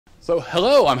So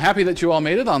hello, I'm happy that you all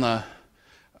made it on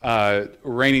a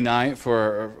rainy night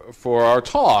for our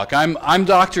talk. I'm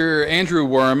Dr. Andrew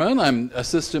Werman. I'm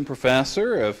assistant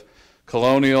professor of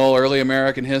colonial early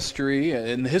American history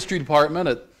in the history department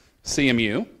at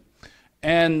CMU.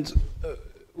 And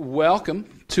welcome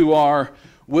to our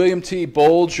William T.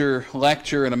 Bulger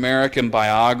Lecture in American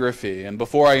Biography. And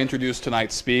before I introduce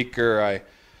tonight's speaker, I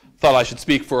thought I should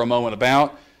speak for a moment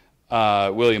about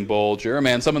William Bulger, a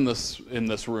man some in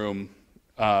this room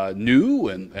knew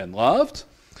and loved.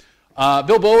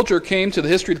 Bill Bulger came to the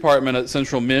history department at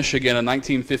Central Michigan in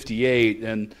 1958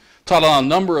 and taught on a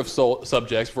number of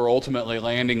subjects before ultimately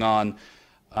landing on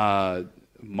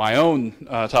my own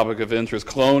topic of interest,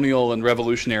 colonial and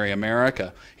revolutionary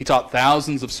America. He taught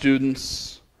thousands of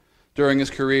students during his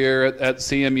career at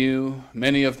CMU.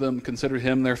 Many of them considered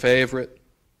him their favorite.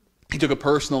 He took a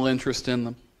personal interest in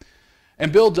them.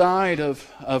 And Bill died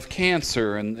of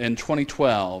cancer in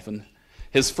 2012, and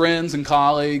his friends and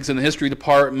colleagues in the history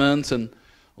department and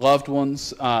loved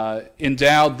ones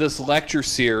endowed this lecture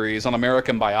series on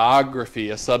American biography,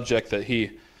 a subject that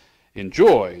he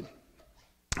enjoyed.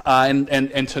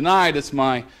 And tonight it's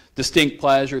my distinct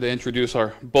pleasure to introduce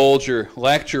our Bulger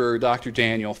lecturer, Dr.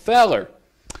 Daniel Feller.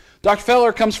 Dr.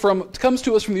 Feller comes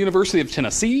to us from the University of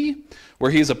Tennessee,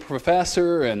 where he's a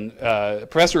professor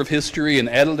of history and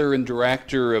editor and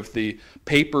director of the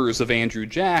Papers of Andrew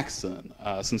Jackson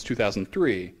since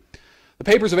 2003. The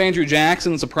Papers of Andrew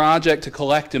Jackson is a project to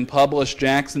collect and publish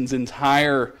Jackson's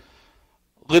entire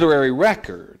literary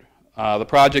record. The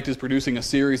project is producing a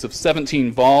series of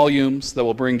 17 volumes that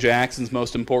will bring Jackson's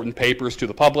most important papers to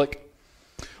the public.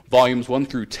 Volumes 1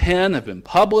 through 10 have been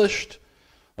published.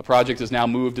 The project has now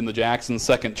moved into Jackson's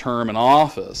second term in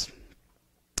office.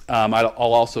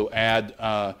 I'll also add,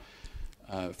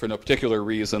 for no particular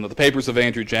reason, that the Papers of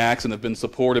Andrew Jackson have been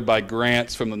supported by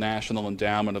grants from the National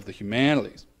Endowment of the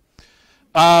Humanities.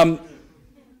 In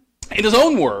his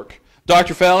own work,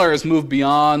 Dr. Feller has moved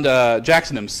beyond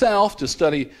Jackson himself to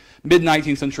study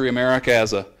mid-19th century America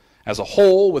as a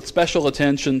whole, with special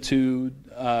attention to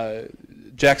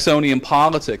Jacksonian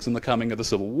politics and the coming of the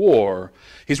Civil War.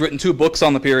 He's written 2 books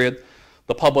on the period,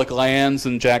 The Public Lands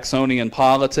and Jacksonian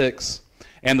Politics,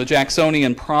 and The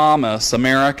Jacksonian Promise,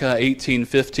 America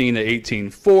 1815 to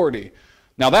 1840.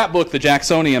 Now that book, The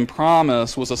Jacksonian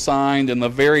Promise, was assigned in the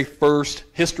very first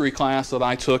history class that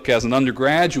I took as an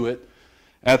undergraduate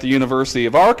at the University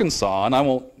of Arkansas, and I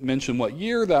won't mention what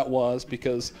year that was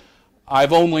because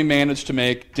I've only managed to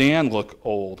make Dan look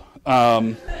old.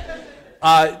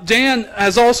 Dan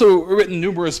has also written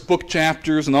numerous book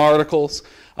chapters and articles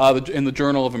in the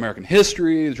Journal of American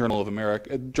History, the Journal of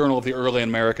the Early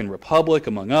American Republic,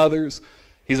 among others.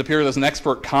 He's appeared as an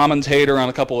expert commentator on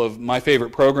a couple of my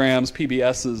favorite programs,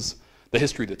 PBS's The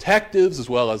History Detectives, as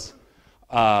well as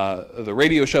the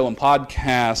radio show and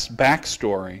podcast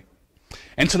Backstory.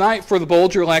 And tonight, for the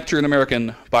Bulger Lecture in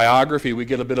American Biography, we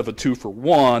get a bit of a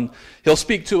 2-for-1. He'll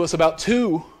speak to us about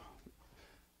 2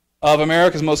 of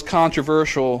America's most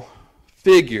controversial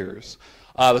figures.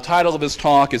 The title of his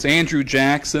talk is Andrew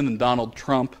Jackson and Donald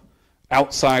Trump,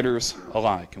 Outsiders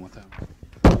Alike. And with that,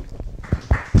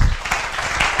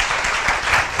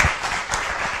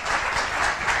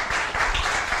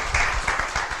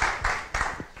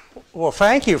 well,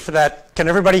 thank you for that. Can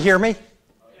everybody hear me?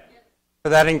 For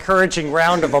that encouraging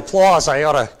round of applause. I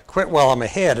ought to quit while I'm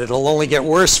ahead. It'll only get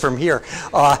worse from here.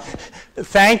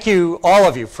 Thank you, all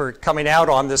of you, for coming out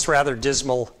on this rather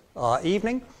dismal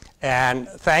evening. And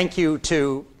thank you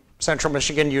to Central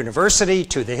Michigan University,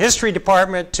 to the History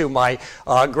Department, to my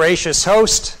gracious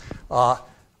host,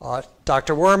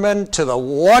 Dr. Werman, to the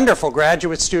wonderful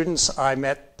graduate students I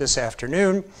met this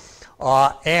afternoon,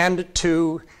 and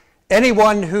to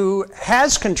anyone who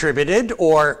has contributed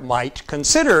or might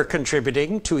consider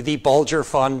contributing to the Bulger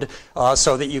Fund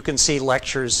so that you can see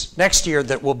lectures next year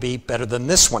that will be better than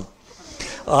this one.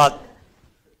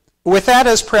 With that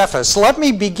as preface, let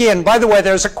me begin. By the way,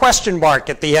 there's a question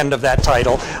mark at the end of that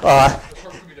title.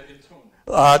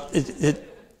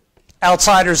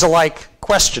 Outsiders alike,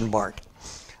 question mark.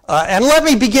 And let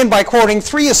me begin by quoting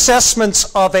 3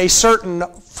 assessments of a certain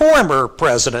former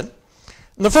president.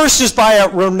 And the first is by a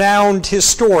renowned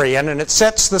historian, and it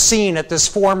sets the scene at this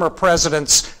former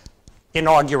president's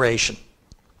inauguration.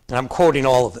 And I'm quoting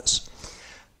all of this.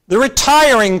 The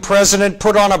retiring president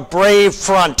put on a brave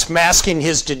front, masking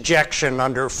his dejection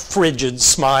under frigid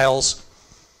smiles.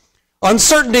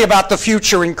 Uncertainty about the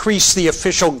future increased the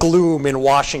official gloom in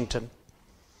Washington.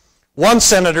 One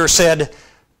senator said,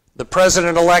 "The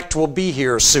president-elect will be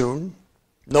here soon.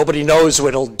 Nobody knows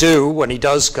what he'll do when he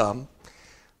does come.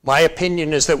 My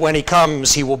opinion is that when he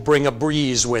comes, he will bring a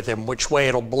breeze with him. Which way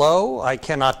it'll blow, I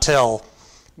cannot tell.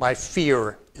 My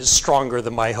fear is stronger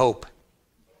than my hope.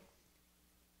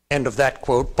 End of that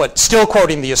quote, but still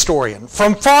quoting the historian.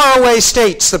 From faraway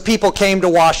states, the people came to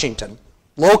Washington.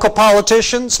 Local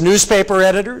politicians, newspaper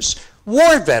editors,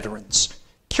 war veterans,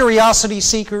 curiosity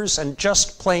seekers, and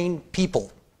just plain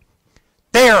people.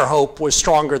 Their hope was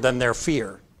stronger than their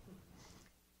fear.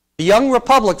 The young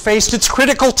republic faced its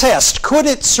critical test. Could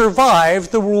it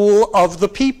survive the rule of the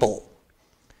people?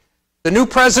 The new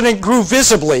president grew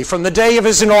visibly from the day of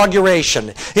his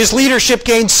inauguration. His leadership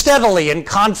gained steadily in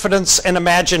confidence and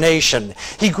imagination.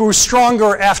 He grew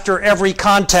stronger after every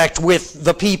contact with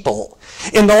the people.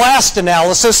 In the last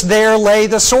analysis, there lay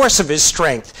the source of his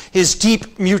strength, his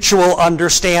deep mutual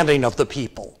understanding of the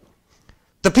people.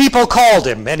 The people called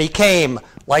him, and he came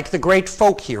like the great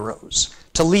folk heroes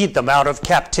to lead them out of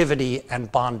captivity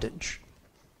and bondage.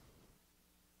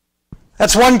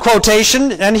 That's one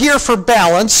quotation, and here for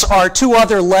balance are two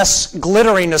other less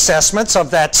glittering assessments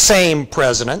of that same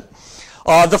president.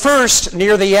 The first,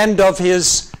 near the end of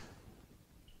his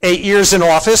 8 years in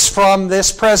office, from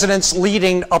this president's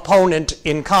leading opponent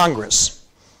in Congress.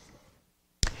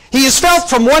 He is felt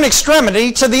from one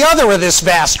extremity to the other of this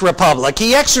vast republic.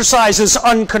 He exercises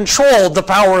uncontrolled the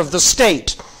power of the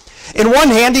state. In one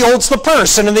hand, he holds the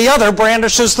purse, and in the other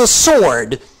brandishes the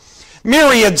sword.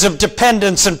 Myriads of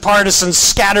dependents and partisans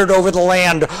scattered over the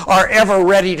land are ever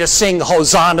ready to sing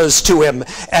hosannas to him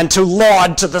and to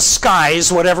laud to the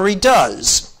skies whatever he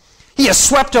does. He has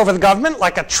swept over the government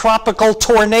like a tropical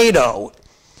tornado.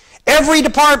 Every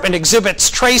department exhibits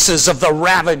traces of the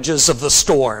ravages of the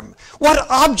storm. What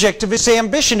object of his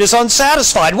ambition is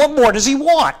unsatisfied? What more does he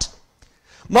want?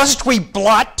 Must we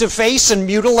blot, deface, and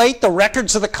mutilate the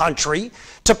records of the country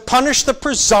to punish the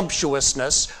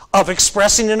presumptuousness of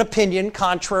expressing an opinion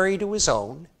contrary to his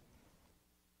own?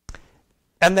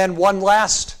 And then one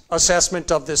last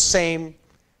assessment of this same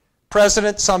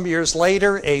president some years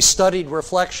later, a studied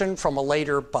reflection from a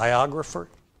later biographer.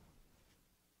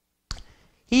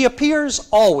 He appears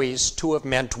always to have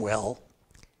meant well,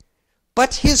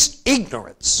 but his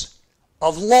ignorance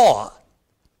of law,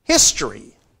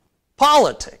 history,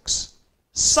 politics,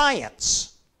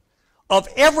 science, of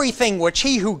everything which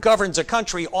he who governs a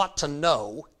country ought to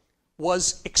know,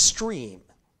 was extreme.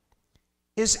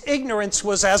 His ignorance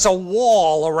was as a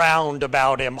wall around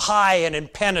about him, high and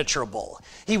impenetrable.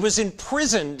 He was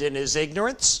imprisoned in his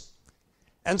ignorance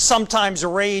and sometimes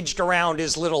raged around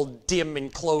his little dim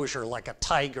enclosure like a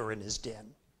tiger in his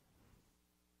den.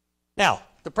 Now,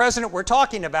 the president we're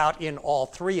talking about in all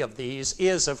three of these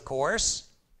is, of course,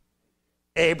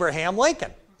 Abraham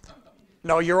Lincoln.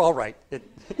 No, you're all right.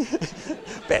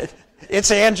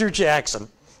 It's Andrew Jackson.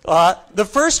 The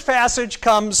first passage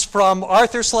comes from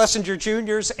Arthur Schlesinger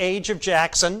Jr.'s Age of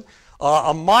Jackson,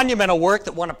 a monumental work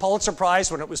that won a Pulitzer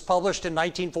Prize when it was published in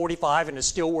 1945 and is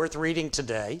still worth reading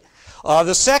today.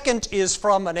 The second is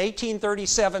from an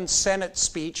 1837 Senate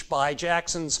speech by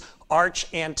Jackson's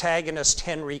arch antagonist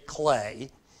Henry Clay.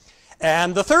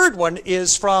 And the third one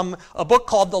is from a book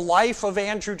called The Life of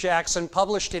Andrew Jackson,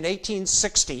 published in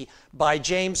 1860 by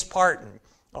James Parton,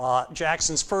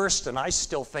 Jackson's first, and I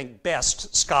still think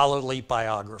best, scholarly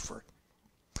biographer.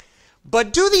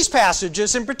 But do these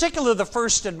passages, in particular the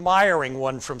first admiring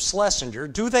one from Schlesinger,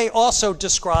 do they also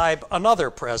describe another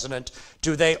president?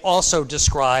 Do they also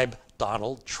describe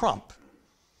Donald Trump?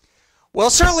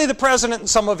 Well, certainly the president and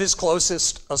some of his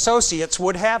closest associates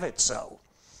would have it so.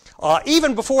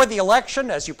 Even before the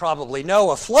election, as you probably know,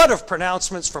 a flood of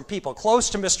pronouncements from people close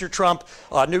to Mr. Trump,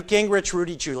 Newt Gingrich,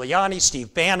 Rudy Giuliani,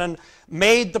 Steve Bannon,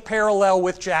 made the parallel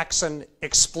with Jackson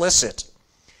explicit.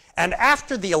 And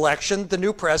after the election, the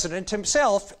new president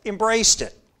himself embraced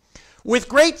it. With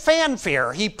great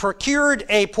fanfare, he procured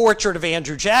a portrait of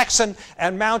Andrew Jackson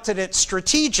and mounted it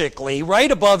strategically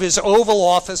right above his Oval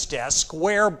Office desk,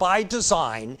 where, by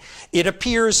design, it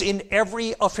appears in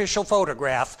every official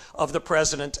photograph of the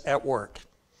president at work.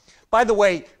 By the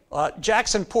way,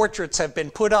 Jackson portraits have been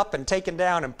put up and taken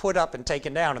down and put up and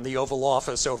taken down in the Oval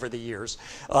Office over the years.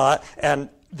 And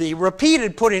the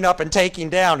repeated putting up and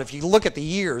taking down, if you look at the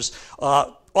years,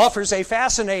 offers a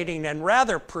fascinating and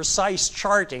rather precise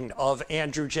charting of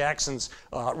Andrew Jackson's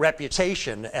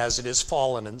reputation as it has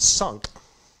fallen and sunk.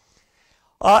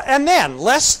 And then,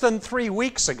 less than 3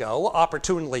 weeks ago,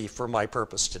 opportunely for my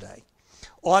purpose today,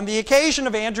 on the occasion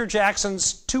of Andrew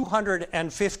Jackson's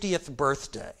 250th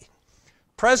birthday,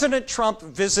 President Trump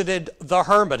visited the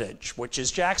Hermitage, which is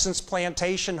Jackson's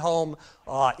plantation home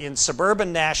in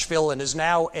suburban Nashville and is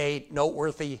now a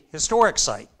noteworthy historic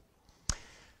site.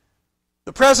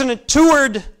 The president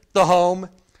toured the home,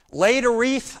 laid a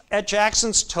wreath at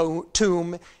Jackson's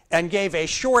tomb, and gave a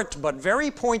short but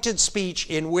very pointed speech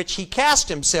in which he cast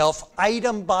himself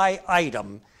item by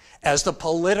item as the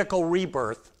political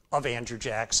rebirth of Andrew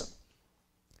Jackson.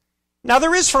 Now,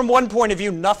 there is, from one point of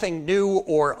view, nothing new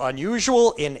or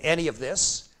unusual in any of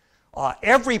this.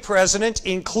 Every president,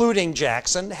 including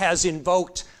Jackson, has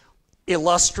invoked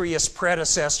illustrious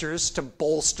predecessors to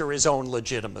bolster his own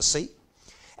legitimacy.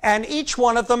 And each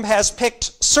one of them has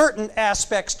picked certain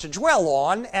aspects to dwell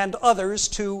on and others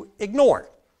to ignore.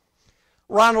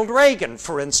 Ronald Reagan,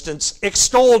 for instance,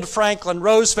 extolled Franklin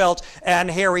Roosevelt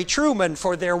and Harry Truman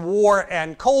for their war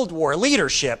and Cold War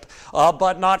leadership,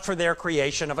 but not for their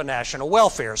creation of a national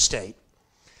welfare state.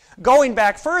 Going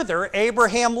back further,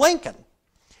 Abraham Lincoln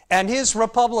and his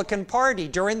Republican Party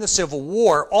during the Civil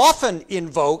War often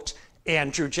invoked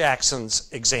Andrew Jackson's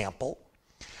example.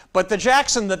 But the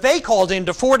Jackson that they called in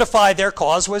to fortify their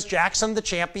cause was Jackson, the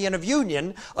champion of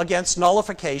union against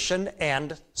nullification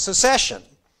and secession.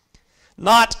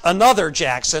 Not another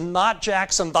Jackson, not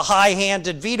Jackson, the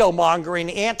high-handed, veto-mongering,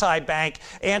 anti-bank,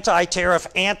 anti-tariff,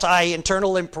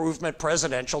 anti-internal improvement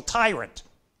presidential tyrant.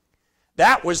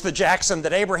 That was the Jackson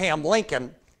that Abraham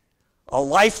Lincoln, a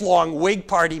lifelong Whig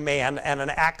Party man and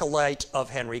an acolyte of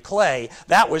Henry Clay,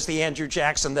 that was the Andrew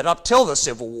Jackson that up till the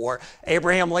Civil War,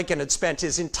 Abraham Lincoln had spent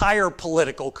his entire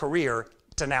political career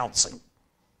denouncing.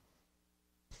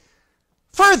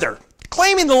 Further,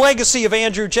 claiming the legacy of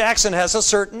Andrew Jackson has a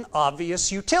certain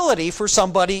obvious utility for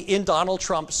somebody in Donald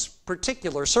Trump's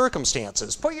particular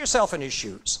circumstances. Put yourself in his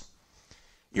shoes.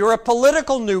 You're a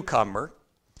political newcomer.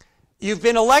 You've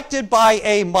been elected by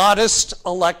a modest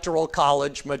electoral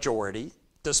college majority,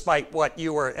 despite what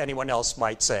you or anyone else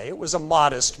might say. It was a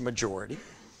modest majority,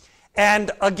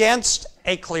 and against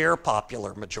a clear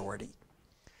popular majority.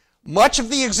 Much of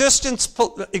the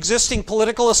existing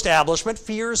political establishment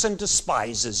fears and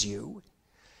despises you.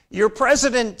 Your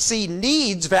presidency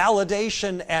needs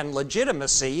validation and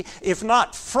legitimacy, if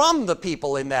not from the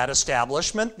people in that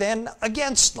establishment, then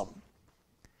against them.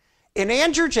 In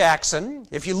Andrew Jackson,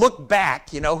 if you look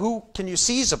back, who can you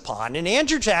seize upon? In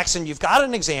Andrew Jackson, you've got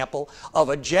an example of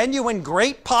a genuine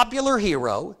great popular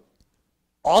hero,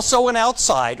 also an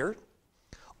outsider,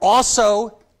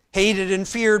 also hated and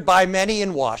feared by many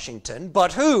in Washington,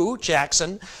 but who,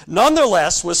 Jackson,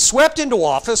 nonetheless was swept into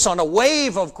office on a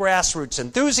wave of grassroots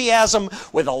enthusiasm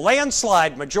with a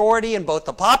landslide majority in both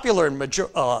the popular and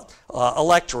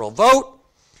electoral vote.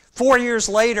 4 years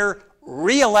later,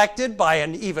 re-elected by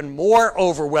an even more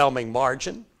overwhelming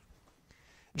margin.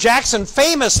 Jackson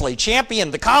famously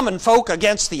championed the common folk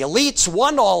against the elites,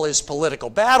 won all his political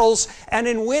battles, and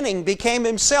in winning became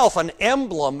himself an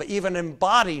emblem, even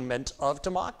embodiment of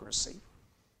democracy.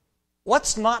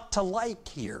 What's not to like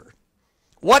here?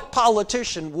 What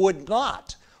politician would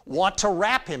not want to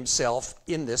wrap himself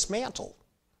in this mantle?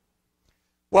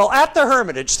 Well, at the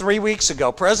Hermitage 3 weeks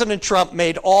ago, President Trump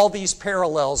made all these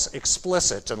parallels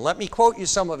explicit. And let me quote you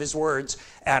some of his words,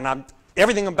 and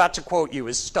everything I'm about to quote you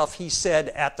is stuff he said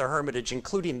at the Hermitage,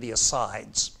 including the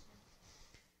asides.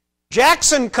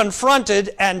 Jackson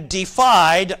confronted and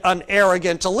defied an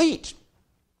arrogant elite.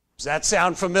 Does that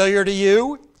sound familiar to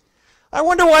you? I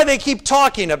wonder why they keep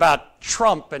talking about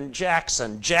Trump and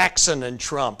Jackson, Jackson and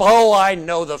Trump. Oh, I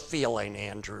know the feeling,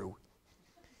 Andrew.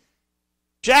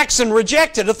 Jackson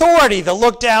rejected authority that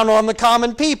looked down on the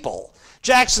common people.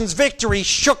 Jackson's victory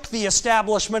shook the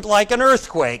establishment like an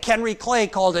earthquake. Henry Clay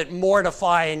called it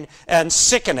mortifying and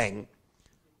sickening.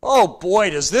 Oh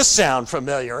boy, does this sound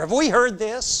familiar. Have we heard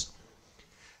this?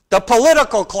 The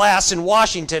political class in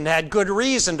Washington had good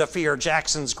reason to fear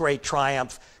Jackson's great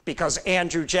triumph because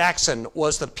Andrew Jackson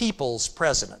was the people's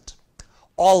president.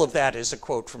 All of that is a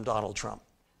quote from Donald Trump.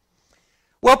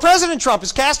 Well, President Trump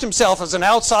has cast himself as an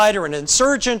outsider, an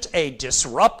insurgent, a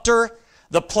disruptor,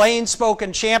 the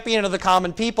plain-spoken champion of the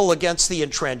common people against the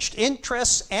entrenched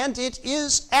interests, and it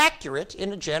is accurate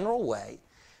in a general way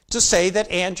to say that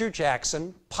Andrew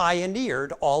Jackson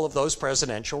pioneered all of those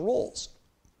presidential roles.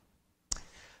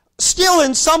 Still,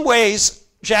 in some ways,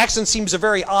 Jackson seems a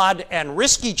very odd and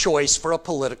risky choice for a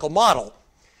political model.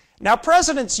 Now,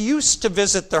 presidents used to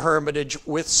visit the Hermitage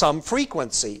with some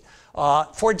frequency.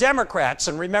 For Democrats,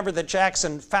 and remember that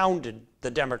Jackson founded the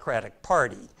Democratic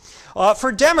Party.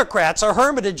 For Democrats, a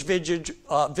Hermitage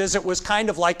visit was kind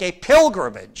of like a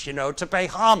pilgrimage, to pay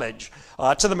homage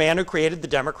to the man who created the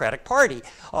Democratic Party.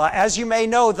 As you may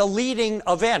know, the leading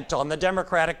event on the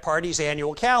Democratic Party's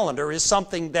annual calendar is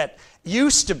something that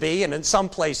used to be, and in some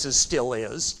places still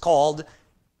is, called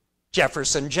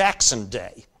Jefferson-Jackson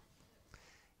Day.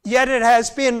 Yet it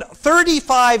has been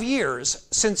 35 years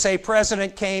since a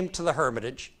president came to the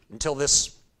Hermitage, until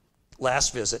this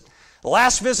last visit. The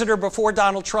last visitor before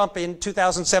Donald Trump in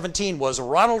 2017 was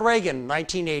Ronald Reagan in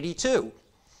 1982.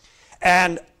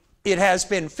 And it has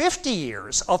been 50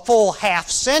 years, a full half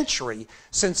century,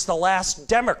 since the last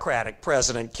Democratic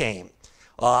president came,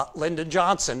 Lyndon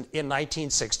Johnson in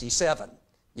 1967.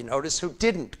 You notice who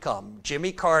didn't come: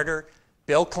 Jimmy Carter,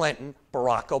 Bill Clinton,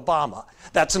 Barack Obama.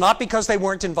 That's not because they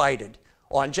weren't invited.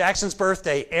 On Jackson's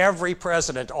birthday, every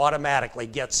president automatically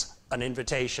gets an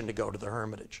invitation to go to the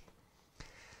Hermitage.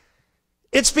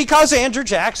 It's because Andrew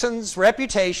Jackson's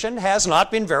reputation has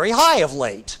not been very high of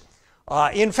late.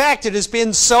 In fact, it has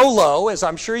been so low, as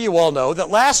I'm sure you all know, that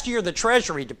last year the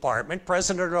Treasury Department,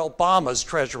 President Obama's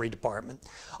Treasury Department,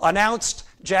 announced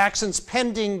Jackson's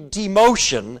pending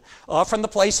demotion from the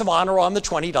place of honor on the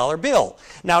 $20 bill.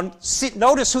 Now,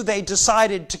 notice who they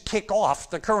decided to kick off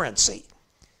the currency.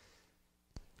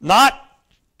 Not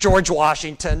George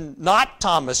Washington, not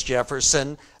Thomas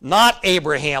Jefferson, not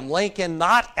Abraham Lincoln,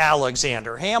 not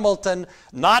Alexander Hamilton,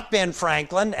 not Ben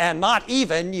Franklin, and not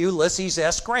even Ulysses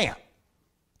S. Grant.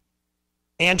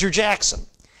 Andrew Jackson.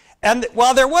 And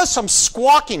while there was some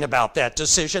squawking about that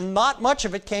decision, not much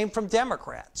of it came from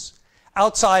Democrats.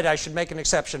 Outside, I should make an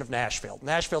exception of Nashville.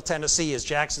 Nashville, Tennessee is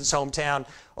Jackson's hometown.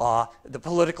 The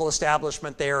political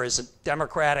establishment there is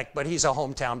Democratic, but he's a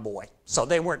hometown boy. So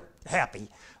they weren't happy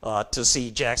to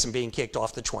see Jackson being kicked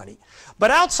off the 20.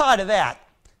 But outside of that,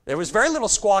 there was very little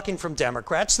squawking from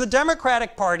Democrats. The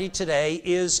Democratic Party today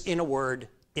is, in a word,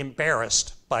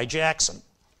 embarrassed by Jackson.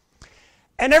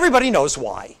 And everybody knows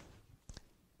why.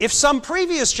 If some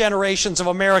previous generations of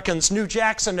Americans knew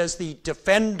Jackson as the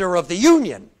defender of the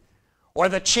Union or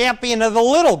the champion of the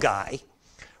little guy,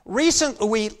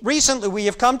 recently we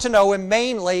have come to know him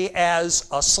mainly as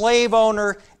a slave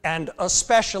owner and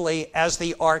especially as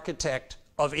the architect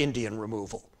of Indian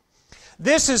removal.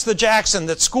 This is the Jackson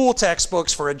that school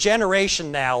textbooks for a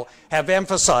generation now have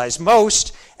emphasized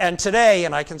most. And today,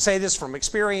 and I can say this from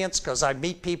experience because I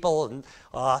meet people and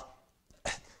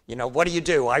you know, what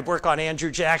do? I work on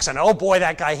Andrew Jackson. Oh boy,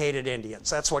 that guy hated Indians.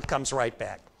 That's what comes right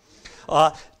back.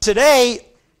 Today,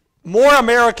 more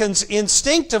Americans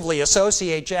instinctively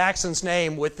associate Jackson's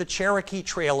name with the Cherokee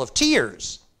Trail of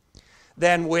Tears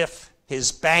than with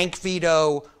his bank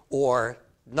veto or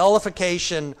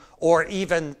nullification or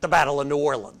even the Battle of New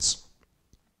Orleans.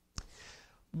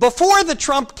 Before the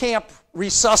Trump camp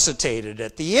resuscitated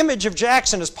it, the image of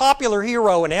Jackson as popular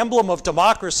hero and emblem of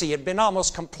democracy had been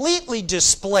almost completely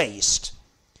displaced,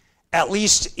 at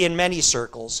least in many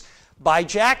circles, by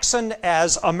Jackson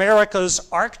as America's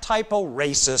archetypal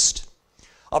racist,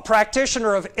 a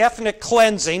practitioner of ethnic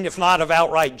cleansing, if not of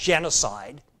outright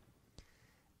genocide,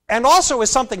 and also as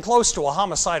something close to a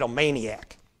homicidal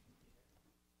maniac.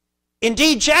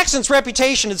 Indeed, Jackson's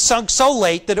reputation had sunk so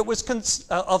late that it was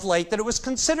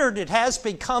has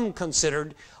become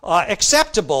considered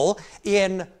acceptable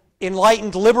in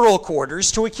enlightened liberal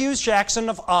quarters to accuse Jackson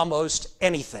of almost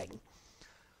anything.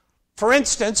 For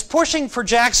instance, pushing for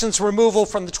Jackson's removal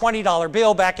from the $20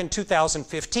 bill back in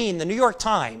 2015, the New York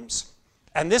Times,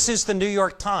 and this is the New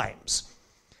York Times,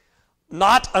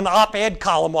 not an op-ed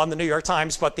column on the New York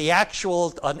Times, but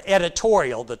an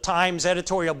editorial, the Times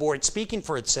editorial board speaking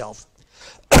for itself,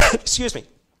 excuse me,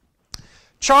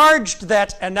 charged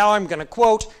that, and now I'm going to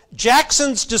quote,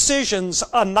 Jackson's decisions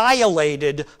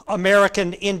annihilated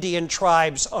American Indian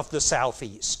tribes of the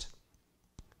Southeast.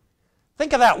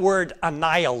 Think of that word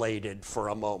annihilated for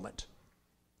a moment.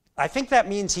 I think that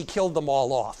means he killed them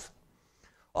all off.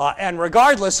 And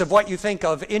regardless of what you think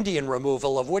of Indian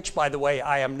removal, of which, by the way,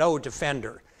 I am no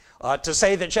defender, to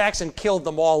say that Jackson killed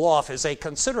them all off is a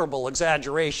considerable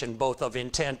exaggeration, both of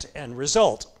intent and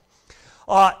result.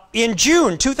 In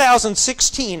June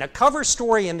 2016, a cover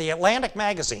story in the Atlantic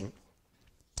magazine,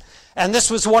 and this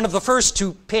was one of the first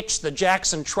to pitch the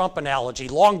Jackson-Trump analogy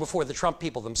long before the Trump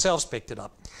people themselves picked it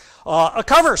up. A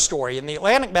cover story in the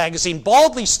Atlantic magazine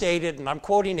baldly stated, and I'm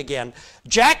quoting again,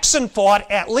 Jackson fought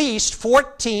at least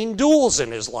 14 duels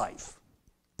in his life.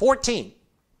 14.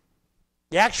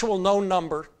 The actual known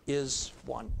number is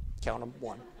 1. Count them,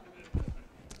 1.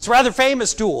 It's a rather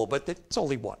famous duel, but it's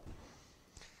only 1.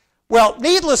 Well,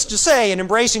 needless to say, in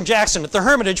embracing Jackson at the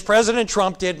Hermitage, President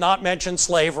Trump did not mention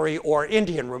slavery or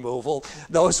Indian removal.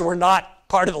 Those were not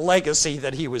part of the legacy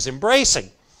that he was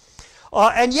embracing.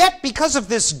 And yet, because of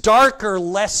this darker,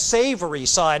 less savory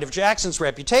side of Jackson's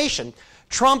reputation,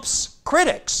 Trump's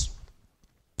critics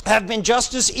have been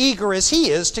just as eager as he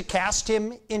is to cast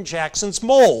him in Jackson's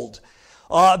mold.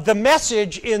 The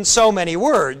message, in so many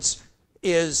words,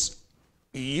 is,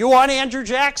 you want Andrew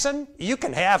Jackson? You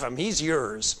can have him. He's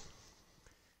yours.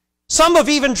 Some have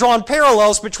even drawn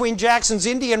parallels between Jackson's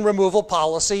Indian removal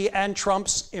policy and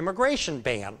Trump's immigration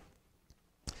ban.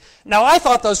 Now, I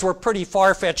thought those were pretty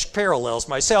far-fetched parallels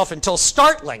myself until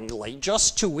startlingly,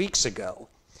 just 2 weeks ago,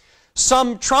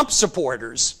 some Trump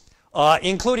supporters,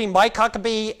 including Mike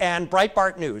Huckabee and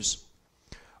Breitbart News,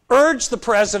 urged the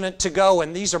president to go,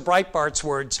 and these are Breitbart's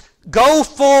words, go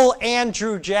full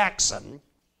Andrew Jackson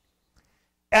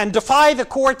and defy the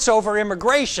courts over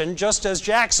immigration just as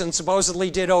Jackson supposedly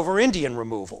did over Indian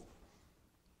removal.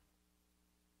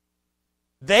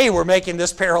 They were making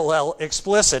this parallel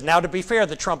explicit. Now, to be fair,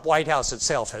 the Trump White House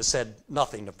itself has said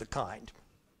nothing of the kind.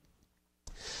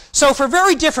 So for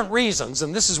very different reasons,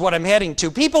 and this is what I'm heading to,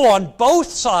 people on both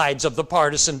sides of the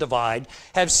partisan divide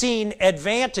have seen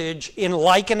advantage in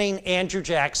likening Andrew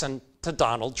Jackson to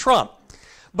Donald Trump.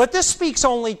 But this speaks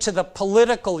only to the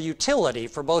political utility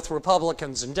for both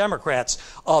Republicans and Democrats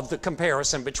of the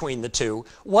comparison between the two.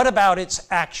 What about its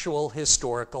actual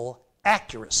historical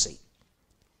accuracy?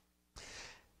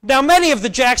 Now, many of the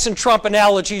Jackson-Trump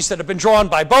analogies that have been drawn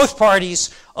by both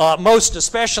parties, most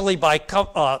especially by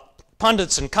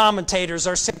pundits and commentators,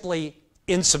 are simply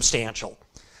insubstantial.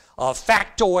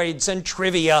 Factoids and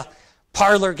trivia,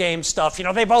 parlor game stuff, you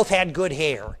know, they both had good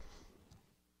hair.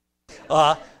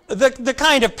 The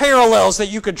kind of parallels that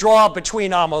you could draw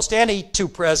between almost any two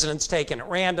presidents taken at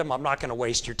random, I'm not going to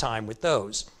waste your time with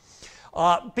those.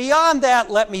 Beyond that,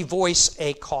 let me voice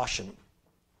a caution.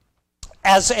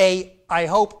 As a, I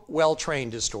hope,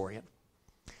 well-trained historian,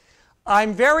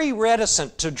 I'm very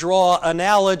reticent to draw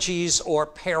analogies or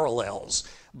parallels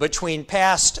between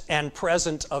past and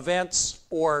present events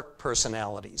or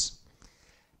personalities.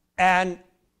 And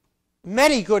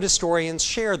many good historians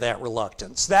share that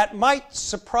reluctance. That might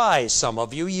surprise some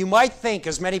of you. You might think,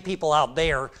 as many people out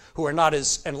there who are not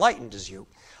as enlightened as you,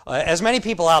 as many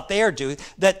people out there do,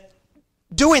 that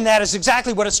doing that is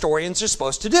exactly what historians are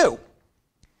supposed to do.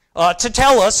 To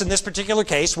tell us, in this particular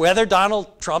case, whether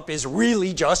Donald Trump is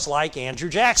really just like Andrew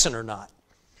Jackson or not.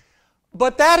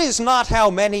 But that is not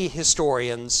how many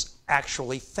historians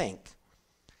actually think.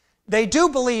 They do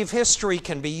believe history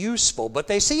can be useful, but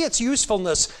they see its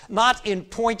usefulness not in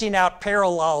pointing out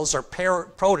parallels or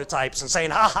prototypes and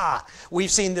saying, ha ha,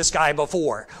 we've seen this guy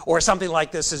before, or something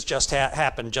like this has just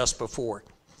happened just before.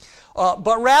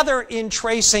 But rather in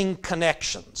tracing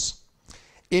connections,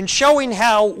 in showing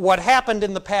how what happened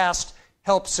in the past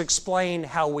helps explain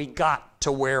how we got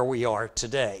to where we are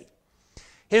today.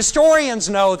 Historians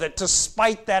know that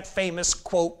despite that famous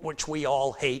quote, which we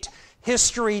all hate,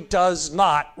 history does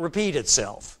not repeat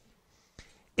itself.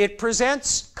 It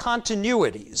presents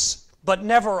continuities, but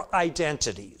never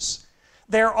identities.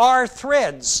 There are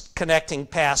threads connecting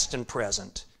past and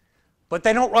present, but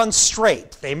they don't run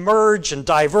straight. They merge and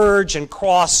diverge and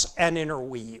cross and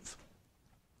interweave.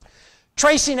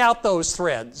 Tracing out those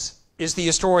threads is the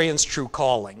historian's true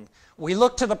calling. We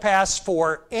look to the past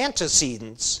for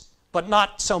antecedents, but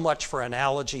not so much for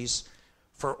analogies,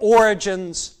 for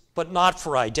origins, but not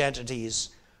for identities,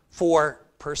 for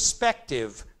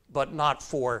perspective, but not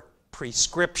for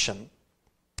prescription.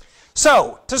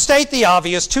 So, to state the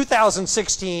obvious,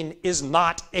 2016 is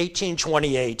not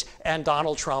 1828, and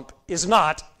Donald Trump is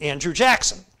not Andrew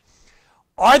Jackson.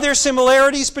 Are there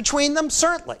similarities between them?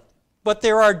 Certainly. But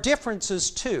there are differences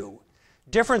too.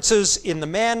 Differences in the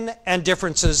men and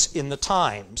differences in the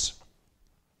times.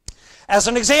 As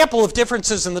an example of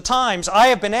differences in the times, I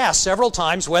have been asked several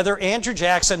times whether Andrew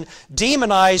Jackson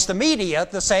demonized the media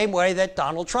the same way that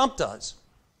Donald Trump does.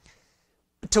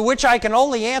 To which I can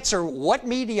only answer, what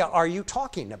media are you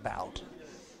talking about?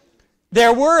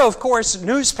 There were, of course,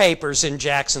 newspapers in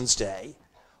Jackson's day,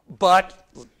 but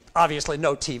obviously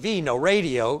no TV, no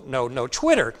radio, no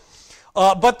Twitter.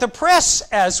 But the press,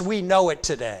 as we know it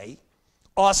today,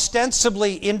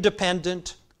 ostensibly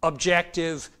independent,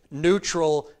 objective,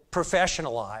 neutral,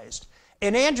 professionalized.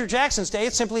 In Andrew Jackson's day,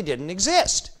 it simply didn't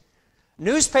exist.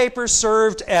 Newspapers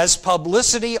served as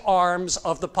publicity arms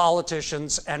of the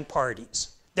politicians and parties.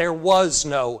 There was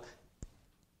no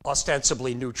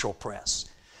ostensibly neutral press.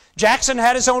 Jackson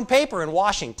had his own paper in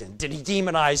Washington. Did he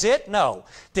demonize it? No.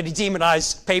 Did he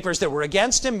demonize papers that were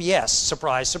against him? Yes.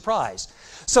 Surprise, surprise.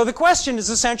 So the question is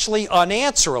essentially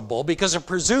unanswerable because it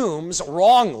presumes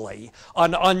wrongly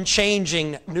an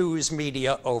unchanging news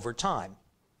media over time.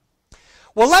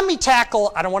 Well, let me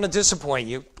tackle, I don't want to disappoint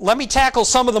you, let me tackle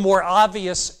some of the more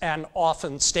obvious and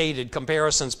often stated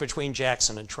comparisons between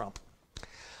Jackson and Trump.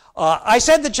 I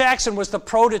said that Jackson was the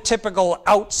prototypical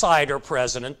outsider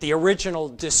president, the original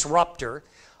disruptor,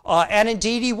 and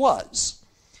indeed he was.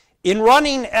 In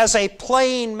running as a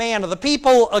plain man of the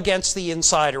people against the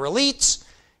insider elites,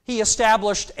 he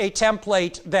established a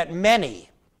template that many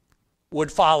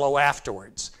would follow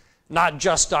afterwards. Not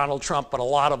just Donald Trump, but a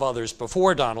lot of others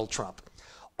before Donald Trump.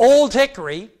 Old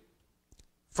Hickory,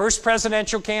 first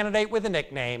presidential candidate with a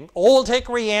nickname, Old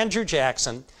Hickory Andrew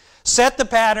Jackson, set the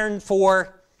pattern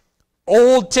for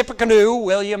Old Tippecanoe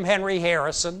William Henry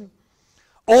Harrison,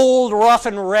 Old Rough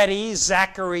and Ready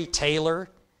Zachary Taylor,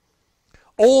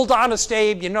 Old Honest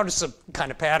Abe, you notice a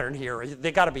kind of pattern here,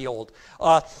 they got to be old.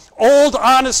 Old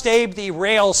Honest Abe the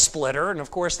Rail Splitter, and of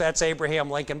course that's Abraham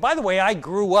Lincoln. By the way, I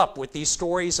grew up with these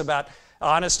stories about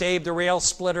Honest Abe the Rail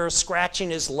Splitter scratching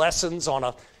his lessons on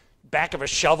a back of a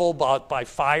shovel by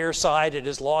fireside at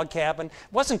his log cabin. It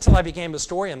wasn't until I became a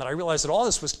historian that I realized that all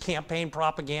this was campaign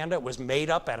propaganda. It was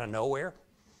made up out of nowhere,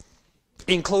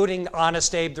 including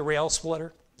Honest Abe the Rail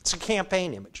Splitter. It's a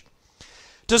campaign image.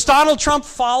 Does Donald Trump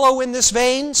follow in this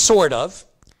vein? Sort of.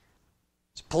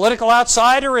 He's a political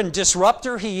outsider and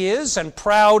disruptor, he is, and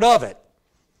proud of it.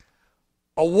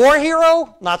 A war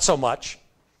hero? Not so much.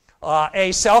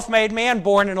 A self-made man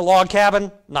born in a log cabin?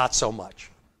 Not so much.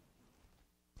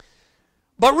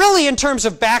 But really, in terms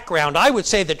of background, I would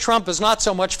say that Trump has not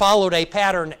so much followed a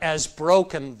pattern as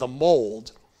broken the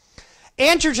mold.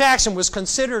 Andrew Jackson was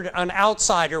considered an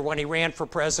outsider when he ran for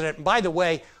president. And by the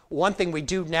way, one thing we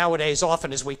do nowadays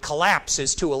often is we collapse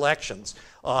his two elections.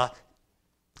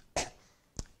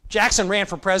 Jackson ran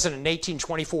for president in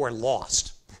 1824 and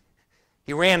lost.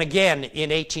 He ran again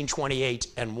in 1828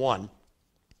 and won.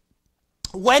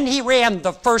 When he ran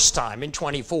the first time in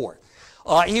 24,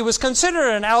 he was considered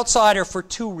an outsider for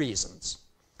two reasons.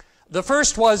 The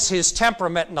first was his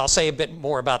temperament, and I'll say a bit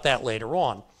more about that later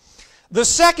on. The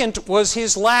second was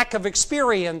his lack of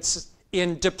experience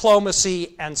in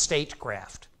diplomacy and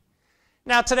statecraft.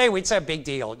 Now, today we'd say a big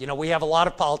deal. You know, we have a lot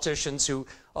of politicians who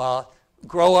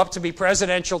grow up to be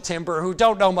presidential timber, who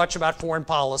don't know much about foreign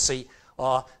policy.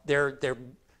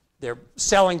 Their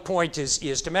selling point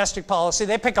is domestic policy.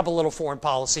 They pick up a little foreign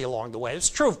policy along the way. It's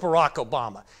true of Barack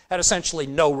Obama. Had essentially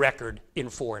no record in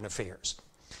foreign affairs.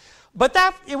 But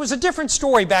it was a different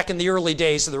story back in the early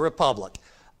days of the Republic.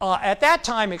 At that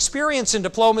time, experience in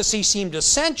diplomacy seemed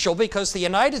essential because the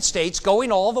United States,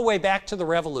 going all the way back to the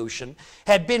Revolution,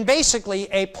 had been basically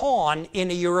a pawn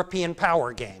in a European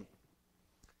power game.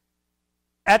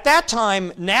 At that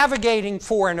time, navigating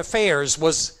foreign affairs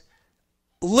was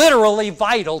literally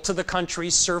vital to the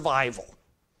country's survival.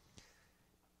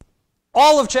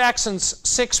 All of Jackson's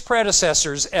 6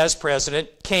 predecessors as president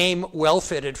came well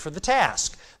fitted for the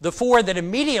task. The 4 that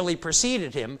immediately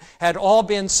preceded him had all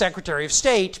been Secretary of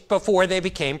State before they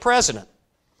became president.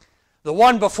 The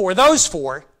one before those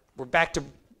 4, we're back to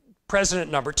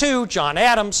President number 2, John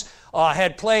Adams,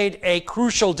 had played a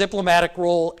crucial diplomatic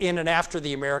role in and after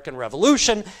the American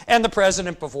Revolution, and the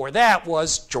president before that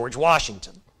was George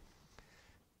Washington.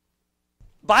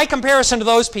 By comparison to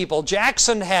those people,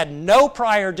 Jackson had no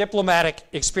prior diplomatic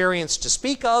experience to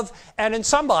speak of, and in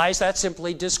some eyes that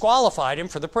simply disqualified him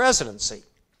for the presidency.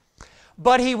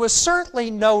 But he was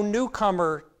certainly no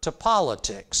newcomer to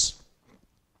politics.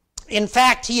 In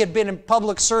fact, he had been in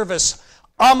public service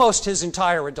almost his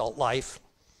entire adult life.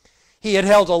 He had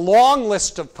held a long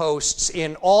list of posts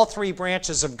in all 3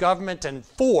 branches of government, and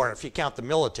 4 if you count the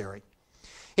military.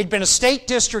 He'd been a state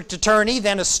district attorney,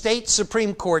 then a state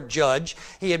Supreme Court judge.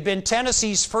 He had been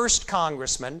Tennessee's first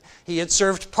congressman. He had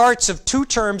served parts of 2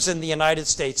 terms in the United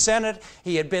States Senate.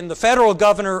 He had been the federal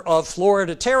governor of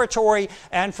Florida Territory,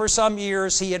 and for some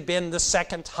years he had been the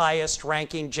 2nd highest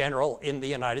ranking general in the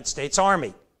United States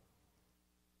Army.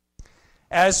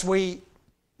 As we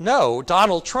know,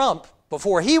 Donald Trump,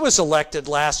 before he was elected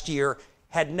last year,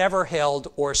 had never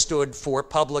held or stood for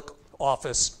public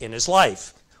office in his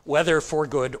life, whether for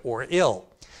good or ill.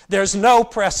 There's no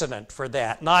precedent for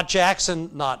that. Not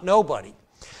Jackson, not nobody.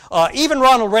 Even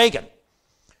Ronald Reagan,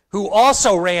 who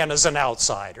also ran as an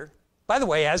outsider, by the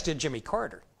way, as did Jimmy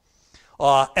Carter,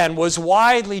 and was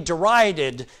widely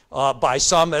derided by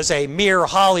some as a mere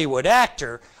Hollywood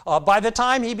actor. By the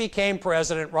time he became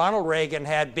president, Ronald Reagan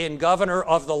had been governor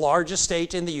of the largest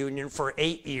state in the Union for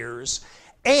 8 years,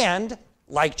 and,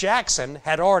 like Jackson,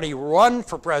 had already run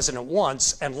for president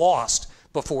once and lost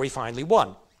before he finally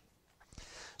won.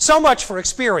 So much for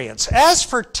experience. As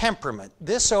for temperament,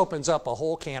 this opens up a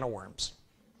whole can of worms.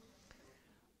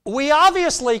 We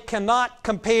obviously cannot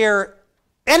compare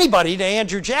anybody to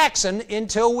Andrew Jackson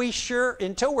until we're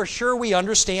sure we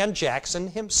understand Jackson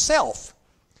himself.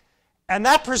 And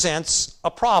that presents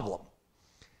a problem.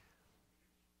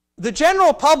 The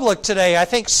general public today, I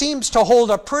think, seems to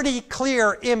hold a pretty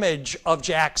clear image of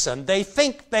Jackson. They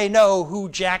think they know who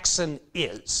Jackson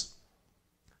is.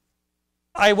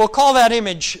 I will call that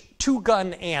image Two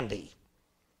Gun Andy.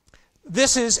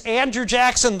 This is Andrew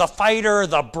Jackson, the fighter,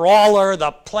 the brawler,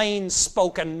 the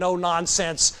plain-spoken,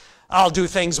 no-nonsense, I'll do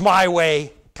things my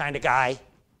way kind of guy.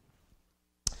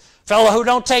 Fellow who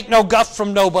don't take no guff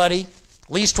from nobody,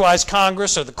 leastwise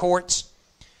Congress or the courts.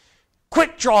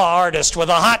 Quick draw artist with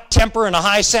a hot temper and a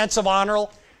high sense of honor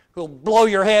who'll blow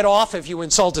your head off if you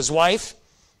insult his wife.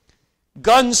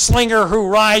 Gunslinger who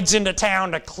rides into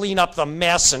town to clean up the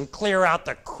mess and clear out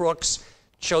the crooks,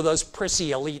 show those prissy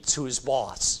elites who's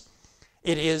boss.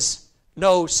 It is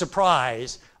no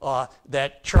surprise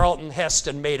that Charlton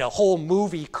Heston made a whole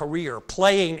movie career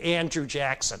playing Andrew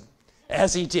Jackson,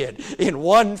 as he did, in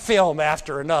one film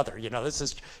after another. You know, this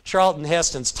is Charlton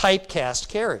Heston's typecast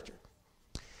character.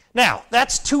 Now,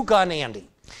 that's Two Gun Andy.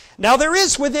 Now, there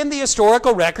is within the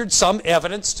historical record some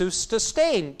evidence to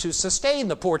sustain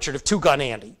the portrait of Two Gun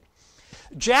Andy.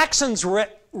 Jackson's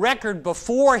record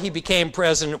before he became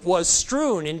president was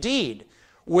strewn, indeed,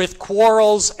 with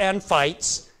quarrels and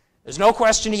fights. There's no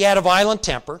question he had a violent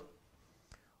temper.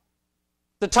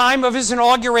 The time of his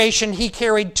inauguration, he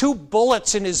carried 2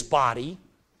 bullets in his body,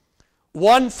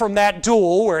 one from that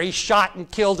duel where he shot and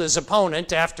killed his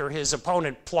opponent after his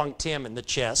opponent plunked him in the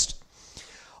chest,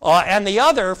 and the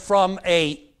other from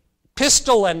a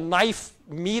pistol and knife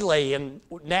melee in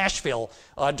Nashville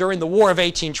during the War of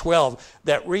 1812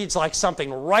 that reads like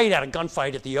something right out of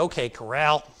Gunfight at the OK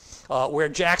Corral, where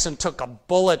Jackson took a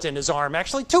bullet in his arm,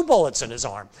 actually 2 bullets in his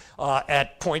arm,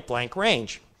 at point-blank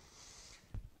range.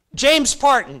 James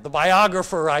Parton, the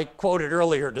biographer I quoted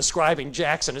earlier describing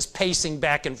Jackson as pacing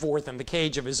back and forth in the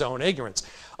cage of his own ignorance,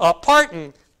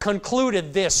 Parton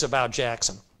concluded this about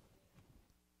Jackson.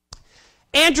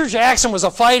 Andrew Jackson was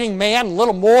a fighting man,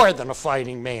 little more than a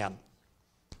fighting man.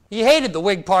 He hated the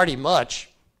Whig Party much,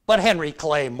 but Henry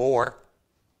Clay more.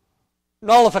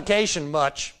 Nullification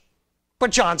much,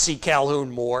 but John C.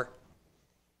 Calhoun more.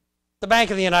 The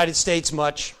Bank of the United States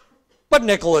much, but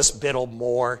Nicholas Biddle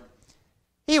more.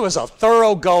 He was a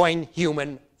thoroughgoing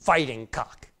human fighting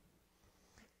cock.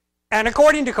 And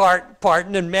according to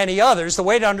Parton and many others, the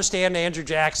way to understand Andrew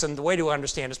Jackson, the way to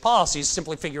understand his policies, is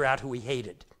simply figure out who he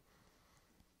hated.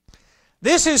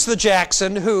 This is the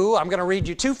Jackson who, I'm going to read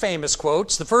you 2 famous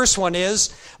quotes. The first one is,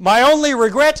 "My only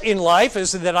regret in life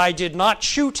is that I did not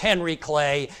shoot Henry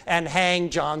Clay and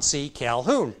hang John C.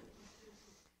 Calhoun."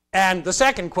 And the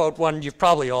second quote, one you've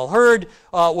probably all heard,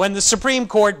 when the Supreme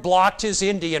Court blocked his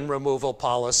Indian removal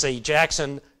policy,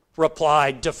 Jackson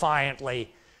replied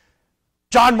defiantly,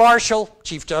 "John Marshall,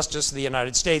 Chief Justice of the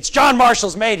United States, John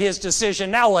Marshall's made his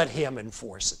decision, now let him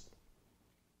enforce it."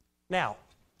 Now,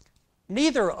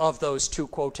 neither of those 2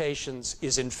 quotations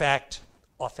is in fact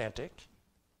authentic.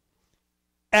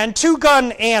 And Two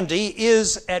Gun Andy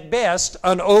is, at best,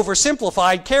 an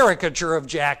oversimplified caricature of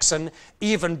Jackson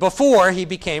even before he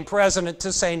became president,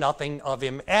 to say nothing of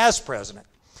him as president.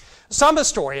 Some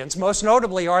historians, most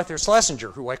notably Arthur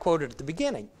Schlesinger, who I quoted at the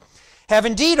beginning, have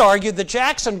indeed argued that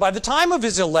Jackson, by the time of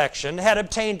his election, had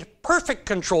obtained perfect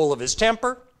control of his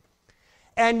temper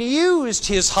and used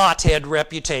his hothead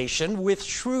reputation with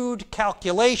shrewd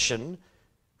calculation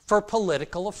for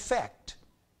political effect.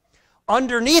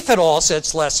 Underneath it all, said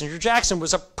Schlesinger, Jackson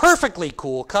was a perfectly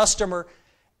cool customer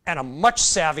and a much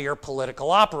savvier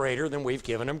political operator than we've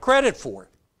given him credit for.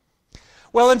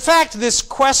 Well, in fact, this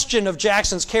question of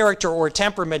Jackson's character or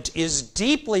temperament is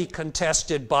deeply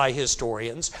contested by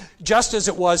historians, just as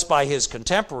it was by his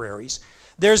contemporaries.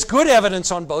 There's good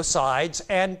evidence on both sides,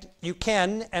 and you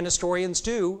can, and historians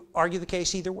do, argue the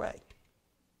case either way.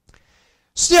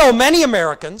 Still, many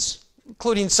Americans,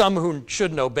 including some who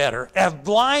should know better, have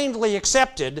blindly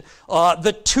accepted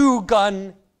the Two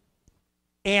Gun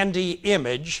Andy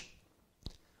image,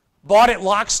 bought it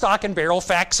lock, stock, and barrel,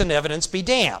 facts and evidence be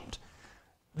damned.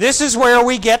 This is where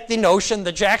we get the notion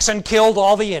that Jackson killed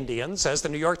all the Indians, as the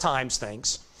New York Times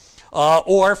thinks,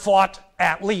 or fought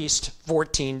at least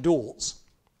 14 duels.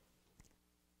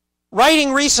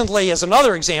 Writing recently, as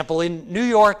another example, in New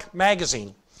York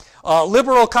Magazine,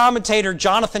 liberal commentator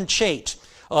Jonathan Chait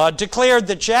declared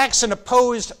that Jackson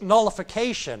opposed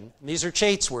nullification, and these are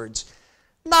Chait's words,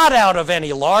 not out of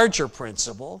any larger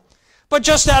principle, but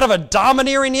just out of a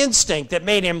domineering instinct that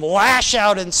made him lash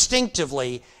out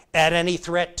instinctively at any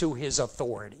threat to his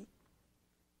authority.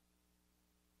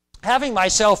 Having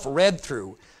myself read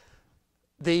through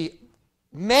the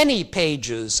many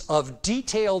pages of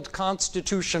detailed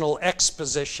constitutional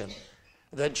exposition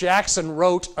that Jackson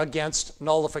wrote against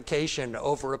nullification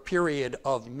over a period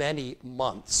of many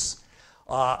months,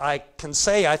 I can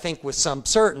say, I think with some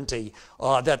certainty,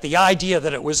 that the idea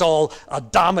that it was all a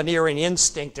domineering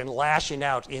instinct and lashing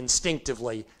out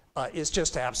instinctively is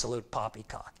just absolute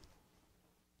poppycock.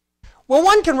 Well,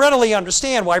 one can readily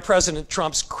understand why President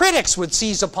Trump's critics would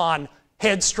seize upon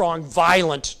headstrong,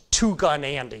 violent two-gun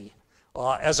Andy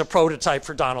as a prototype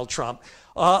for Donald Trump.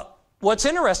 What's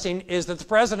interesting is that the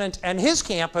president and his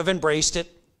camp have embraced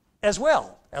it as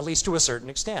well, at least to a certain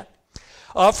extent.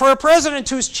 For a president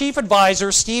whose chief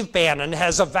advisor, Steve Bannon,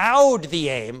 has avowed the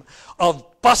aim of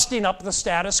busting up the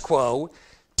status quo,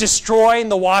 destroying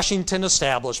the Washington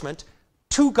establishment,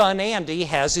 two-gun Andy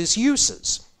has his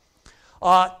uses.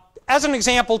 As an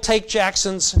example, take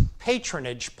Jackson's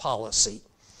patronage policy,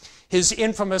 his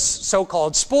infamous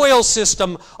so-called spoils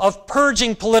system of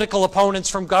purging political opponents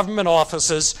from government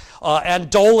offices and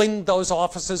doling those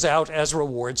offices out as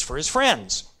rewards for his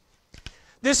friends.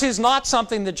 This is not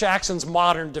something that Jackson's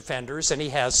modern defenders, and he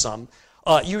has some,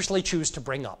 usually choose to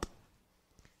bring up.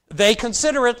 They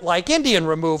consider it, like Indian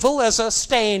removal, as a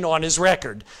stain on his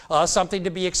record, something to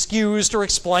be excused or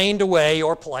explained away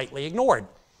or politely ignored.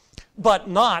 But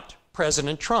not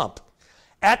President Trump.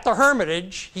 At the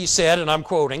Hermitage, he said, and I'm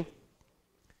quoting,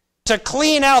 "To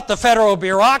clean out the federal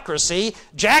bureaucracy,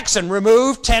 Jackson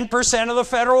removed 10% of the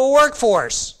federal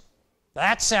workforce."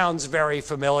 That sounds very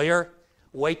familiar.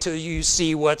 Wait till you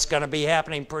see what's going to be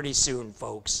happening pretty soon,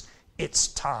 folks. It's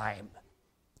time.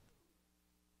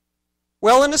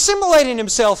 Well, in assimilating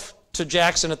himself to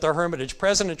Jackson at the Hermitage,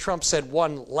 President Trump said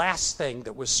one last thing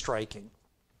that was striking.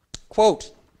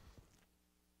 Quote,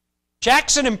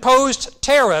 "Jackson imposed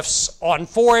tariffs on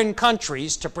foreign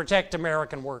countries to protect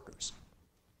American workers."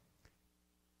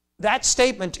 That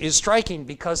statement is striking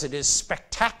because it is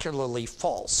spectacularly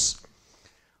false.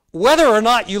 Whether or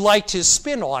not you liked his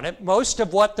spin on it, most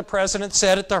of what the president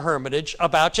said at the Hermitage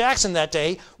about Jackson that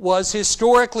day was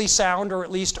historically sound, or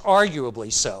at least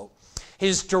arguably so.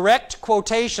 His direct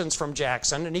quotations from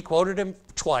Jackson, and he quoted him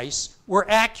twice, were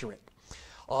accurate.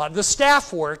 The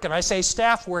staff work, and I say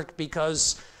staff work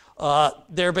because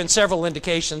there have been several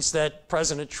indications that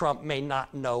President Trump may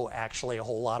not know actually a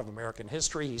whole lot of American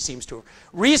history. He seems to have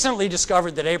recently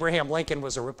discovered that Abraham Lincoln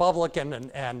was a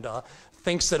Republican and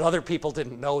thinks that other people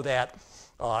didn't know that.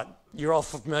 You're all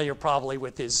familiar probably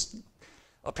with his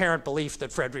apparent belief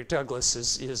that Frederick Douglass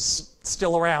is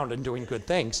still around and doing good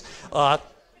things.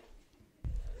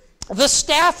 The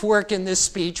staff work in this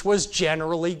speech was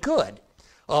generally good.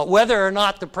 Whether or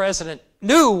not the president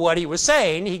knew what he was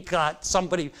saying, he got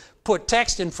somebody put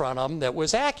text in front of him that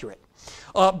was accurate.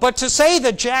 But to say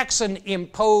that Jackson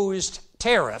imposed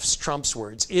tariffs, Trump's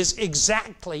words, is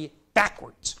exactly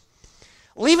backwards.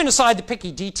 Leaving aside the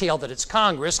picky detail that it's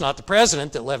Congress, not the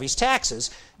president, that levies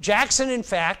taxes, Jackson, in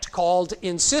fact, called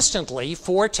insistently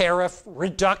for tariff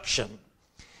reduction.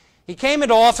 He came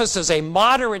into office as a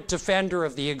moderate defender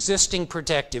of the existing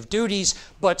protective duties,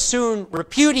 but soon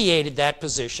repudiated that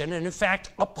position, and in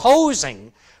fact,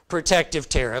 opposing protective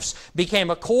tariffs became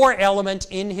a core element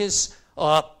in his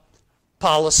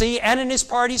policy and in his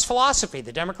party's philosophy,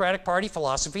 the Democratic Party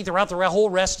philosophy, throughout the whole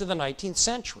rest of the 19th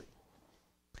century.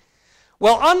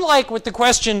 Well, unlike with the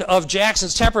question of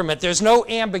Jackson's temperament, there's no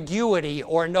ambiguity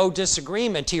or no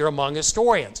disagreement here among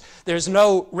historians. There's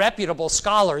no reputable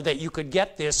scholar that you could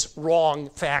get this wrong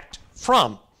fact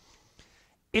from.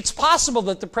 It's possible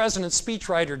that the president's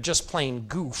speechwriter just plain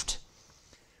goofed.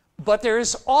 But there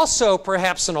is also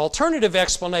perhaps an alternative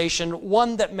explanation,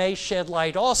 one that may shed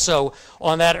light also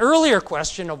on that earlier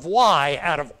question of why,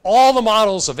 out of all the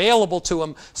models available to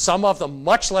him, some of them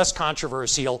much less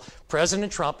controversial,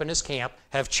 President Trump and his camp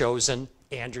have chosen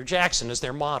Andrew Jackson as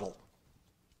their model.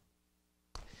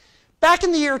 Back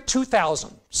in the year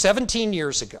 2000, 17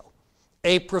 years ago,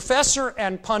 a professor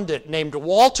and pundit named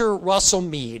Walter Russell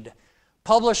Mead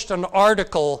published an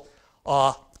article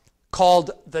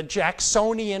called The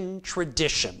Jacksonian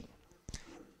Tradition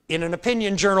in an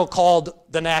opinion journal called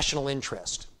The National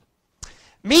Interest.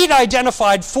 Mead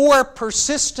identified 4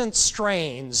 persistent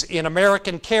strains in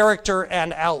American character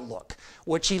and outlook,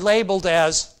 which he labeled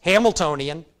as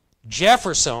Hamiltonian,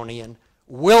 Jeffersonian,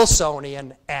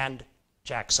 Wilsonian, and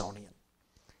Jacksonian.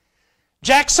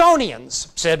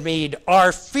 Jacksonians, said Mead,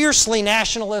 are fiercely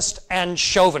nationalist and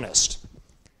chauvinist.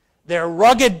 They're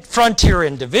rugged frontier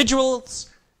individualists,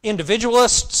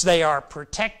 they are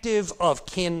protective of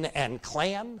kin and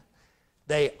clan,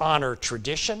 they honor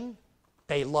tradition,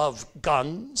 they love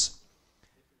guns,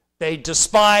 they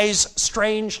despise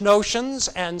strange notions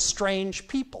and strange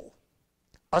people,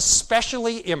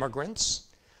 especially immigrants,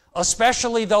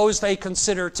 especially those they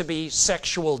consider to be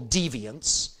sexual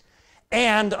deviants,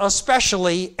 and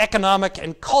especially economic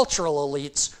and cultural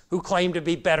elites who claim to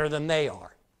be better than they are.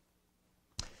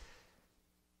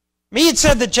 Mead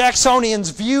said that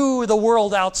Jacksonians view the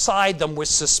world outside them with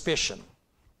suspicion.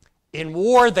 In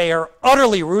war, they are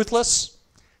utterly ruthless.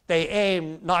 They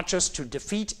aim not just to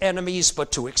defeat enemies,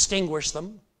 but to extinguish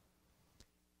them.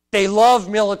 They love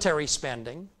military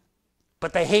spending,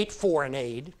 but they hate foreign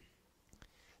aid.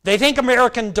 They think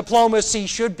American diplomacy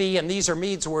should be, and these are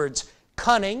Meade's words,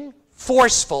 cunning,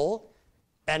 forceful,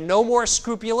 and no more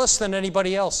scrupulous than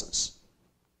anybody else's.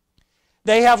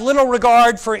 They have little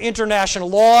regard for international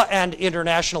law and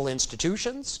international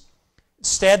institutions.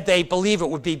 Instead, they believe it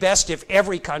would be best if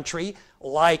every country,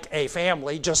 like a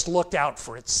family, just looked out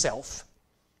for itself.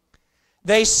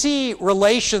 They see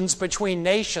relations between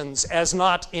nations as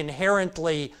not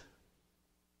inherently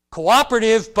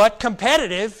cooperative, but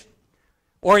competitive,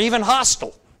 or even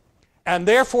hostile. And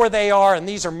therefore they are, and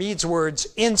these are Meade's words,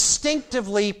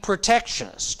 instinctively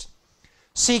protectionist,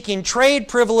 seeking trade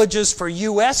privileges for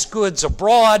U.S. goods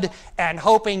abroad and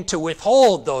hoping to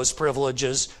withhold those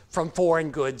privileges from foreign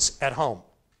goods at home.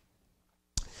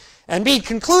 And Meade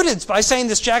concluded by saying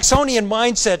this Jacksonian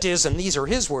mindset is, and these are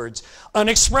his words, an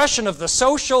expression of the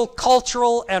social,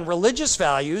 cultural, and religious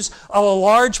values of a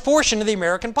large portion of the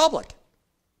American public.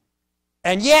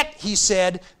 And yet, he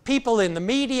said, people in the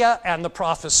media and the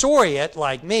professoriate,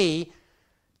 like me,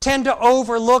 tend to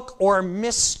overlook or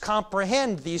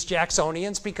miscomprehend these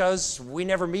Jacksonians because we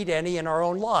never meet any in our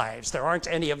own lives. There aren't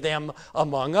any of them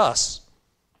among us.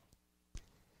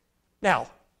 Now,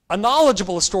 a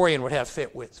knowledgeable historian would have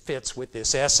fits with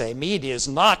this essay. Meade is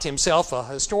not himself a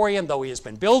historian, though he has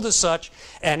been billed as such,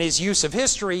 and his use of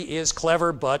history is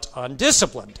clever but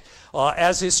undisciplined.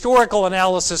 As historical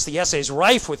analysis, the essay is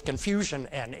rife with confusion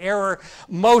and error.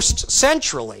 Most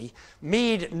centrally,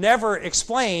 Meade never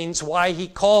explains why he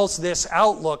calls this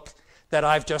outlook that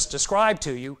I've just described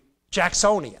to you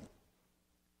Jacksonian.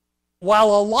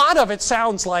 While a lot of it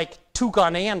sounds like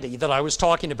Tugon Andy that I was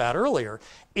talking about earlier,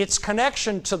 its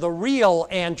connection to the real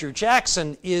Andrew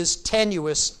Jackson is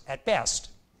tenuous at best.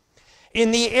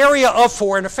 In the area of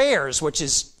foreign affairs, which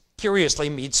is curiously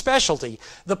Meade's specialty,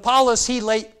 the policy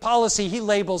he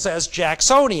labels as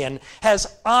Jacksonian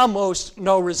has almost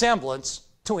no resemblance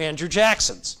to Andrew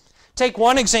Jackson's. Take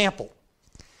one example.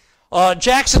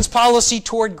 Jackson's policy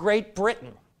toward Great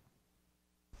Britain,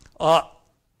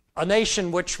 a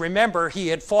nation which, remember, he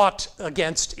had fought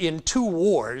against in two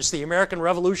wars, the American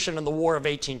Revolution and the War of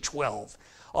 1812.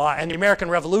 And the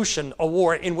American Revolution, a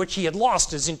war in which he had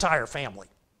lost his entire family.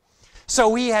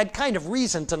 So he had kind of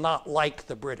reason to not like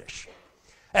the British.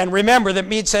 And remember that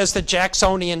Meade says the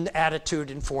Jacksonian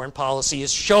attitude in foreign policy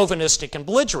is chauvinistic and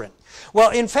belligerent. Well,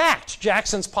 in fact,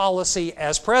 Jackson's policy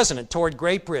as president toward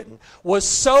Great Britain was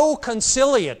so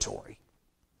conciliatory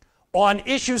on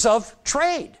issues of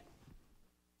trade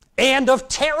and of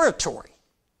territory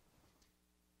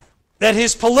that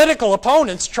his political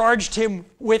opponents charged him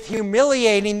with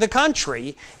humiliating the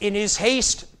country in his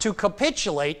haste to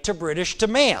capitulate to British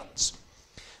demands.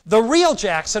 The real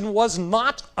Jackson was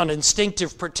not an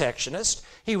instinctive protectionist.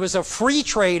 He was a free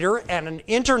trader and an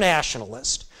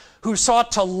internationalist who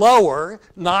sought to lower,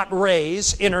 not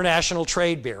raise, international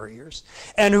trade barriers,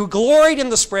 and who gloried in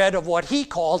the spread of what he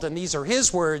called, and these are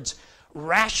his words,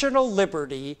 rational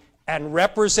liberty and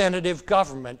representative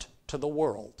government to the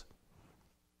world.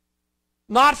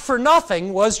 Not for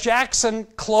nothing was Jackson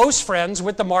close friends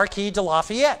with the Marquis de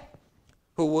Lafayette,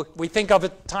 who we think of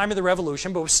at the time of the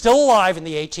Revolution, but was still alive in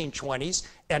the 1820s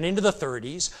and into the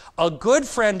 30s, a good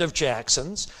friend of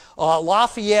Jackson's.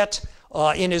 Lafayette,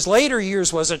 in his later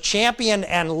years, was a champion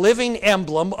and living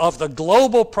emblem of the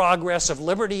global progress of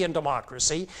liberty and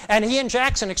democracy, and he and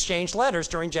Jackson exchanged letters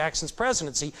during Jackson's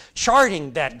presidency,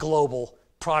 charting that global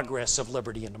progress of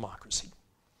liberty and democracy.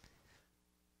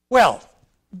 Well,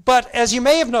 but as you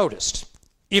may have noticed,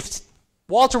 if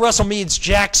Walter Russell Meade's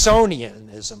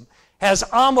Jacksonianism has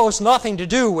almost nothing to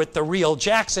do with the real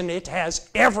Jackson, it has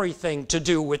everything to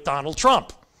do with Donald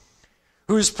Trump,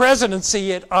 whose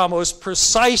presidency it almost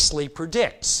precisely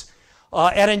predicts.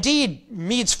 And indeed,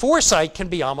 Meade's foresight can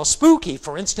be almost spooky.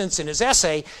 For instance, in his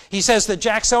essay, he says that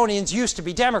Jacksonians used to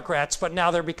be Democrats, but now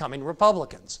they're becoming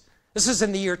Republicans. This is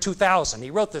in the year 2000.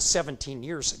 He wrote this 17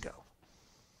 years ago.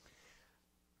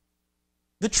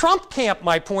 The Trump camp,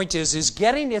 my point is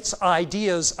getting its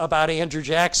ideas about Andrew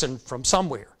Jackson from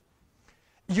somewhere.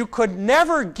 You could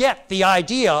never get the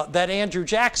idea that Andrew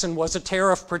Jackson was a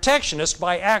tariff protectionist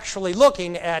by actually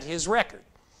looking at his record.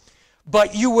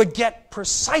 But you would get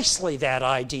precisely that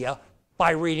idea by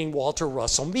reading Walter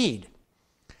Russell Meade.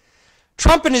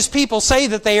 Trump and his people say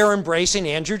that they are embracing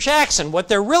Andrew Jackson. What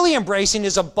they're really embracing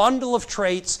is a bundle of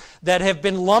traits that have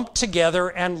been lumped together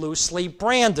and loosely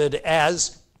branded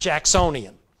as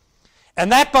Jacksonian.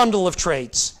 And that bundle of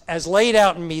traits, as laid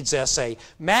out in Meade's essay,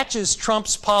 matches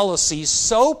Trump's policies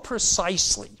so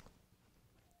precisely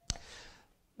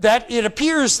that it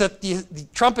appears that the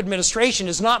Trump administration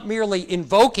is not merely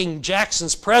invoking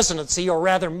Jackson's presidency, or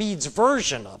rather Meade's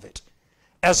version of it,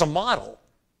 as a model.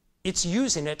 It's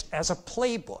using it as a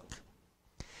playbook.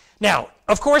 Now,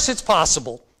 of course, it's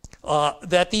possible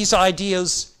that these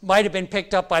ideas might have been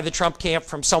picked up by the Trump camp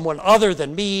from someone other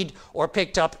than Meade, or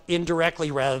picked up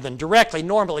indirectly rather than directly.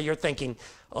 Normally, you're thinking,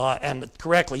 and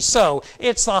correctly so,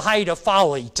 it's the height of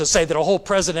folly to say that a whole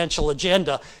presidential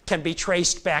agenda can be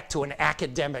traced back to an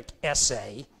academic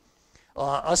essay,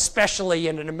 especially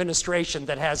in an administration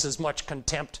that has as much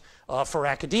contempt for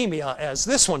academia as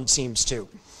this one seems to.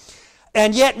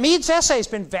 And yet, Meade's essay has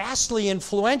been vastly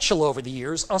influential over the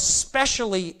years,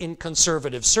 especially in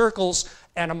conservative circles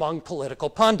and among political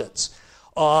pundits.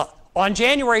 On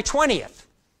January 20th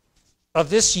of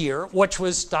this year, which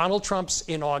was Donald Trump's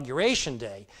inauguration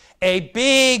day, a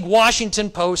big Washington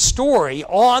Post story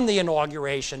on the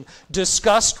inauguration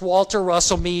discussed Walter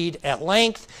Russell Meade at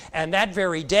length, and that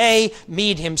very day,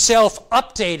 Meade himself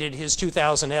updated his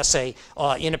 2000 essay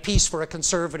in a piece for a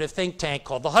conservative think tank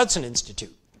called the Hudson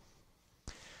Institute.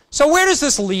 So where does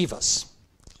this leave us?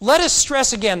 Let us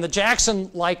stress again that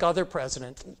Jackson, like other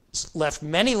presidents, left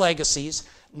many legacies,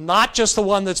 not just the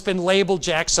one that's been labeled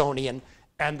Jacksonian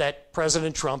and that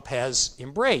President Trump has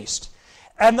embraced.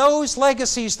 And those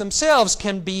legacies themselves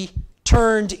can be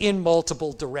turned in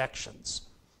multiple directions.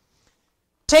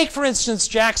 Take, for instance,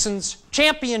 Jackson's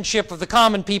championship of the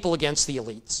common people against the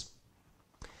elites.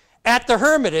 At the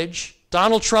Hermitage,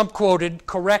 Donald Trump quoted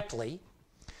correctly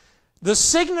the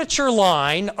signature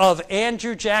line of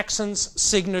Andrew Jackson's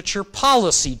signature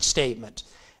policy statement,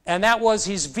 and that was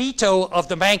his veto of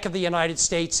the Bank of the United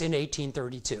States in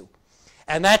 1832.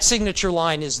 And that signature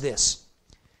line is this: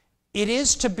 "It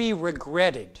is to be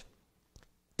regretted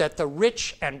that the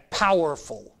rich and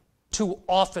powerful too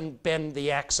often bend the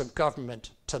axe of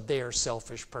government to their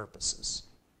selfish purposes."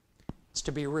 It's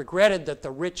to be regretted that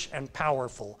the rich and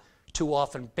powerful too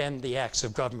often bend the axe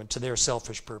of government to their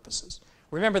selfish purposes.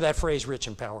 Remember that phrase, rich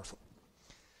and powerful.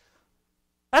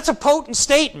 That's a potent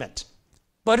statement.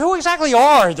 But who exactly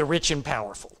are the rich and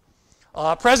powerful?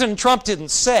 President Trump didn't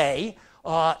say.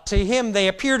 To him, they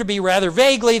appear to be rather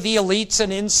vaguely the elites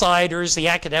and insiders, the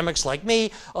academics like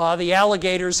me, the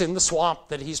alligators in the swamp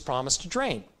that he's promised to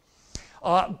drain.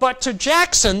 But to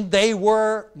Jackson, they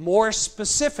were more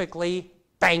specifically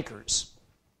bankers.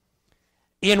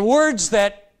 In words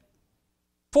that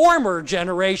former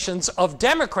generations of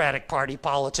Democratic Party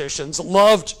politicians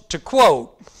loved to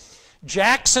quote,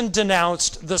 Jackson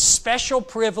denounced the special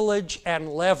privilege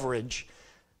and leverage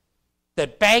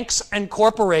that banks and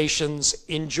corporations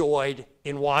enjoyed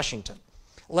in Washington.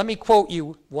 Let me quote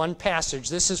you one passage.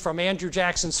 This is from Andrew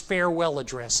Jackson's farewell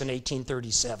address in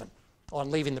 1837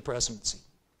 on leaving the presidency.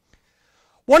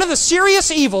 "One of the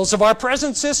serious evils of our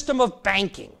present system of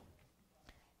banking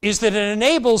is that it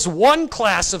enables one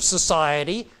class of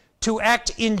society to act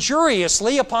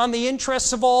injuriously upon the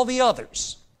interests of all the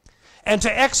others, and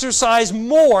to exercise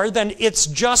more than its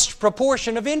just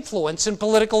proportion of influence in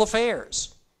political affairs.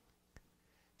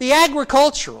 The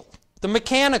agricultural, the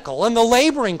mechanical, and the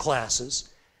laboring classes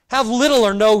have little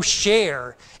or no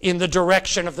share in the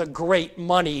direction of the great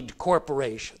moneyed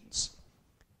corporations.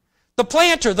 The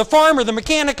planter, the farmer, the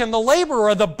mechanic, and the laborer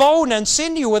are the bone and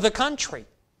sinew of the country.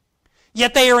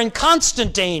 Yet they are in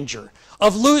constant danger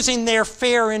of losing their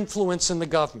fair influence in the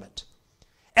government.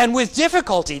 And with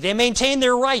difficulty, they maintain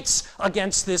their rights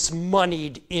against this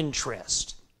moneyed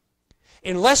interest.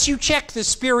 Unless you check the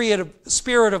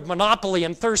spirit of monopoly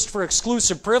and thirst for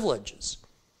exclusive privileges,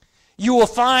 you will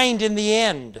find in the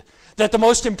end that the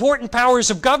most important powers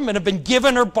of government have been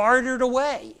given or bartered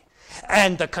away,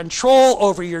 and the control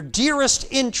over your dearest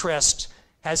interest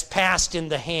has passed in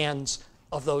the hands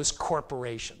of those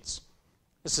corporations."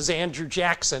 This is Andrew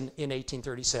Jackson in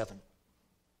 1837.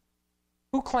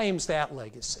 Who claims that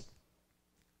legacy?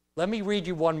 Let me read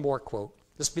you one more quote.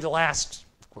 This will be the last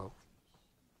quote.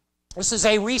 This is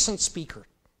a recent speaker.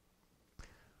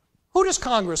 Who does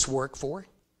Congress work for?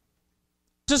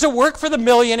 Does it work for the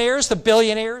millionaires, the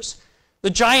billionaires, the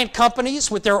giant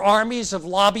companies with their armies of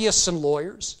lobbyists and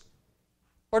lawyers?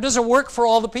 Or does it work for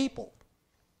all the people?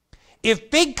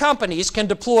 If big companies can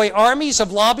deploy armies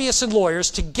of lobbyists and lawyers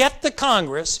to get the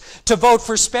Congress to vote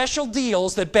for special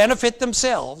deals that benefit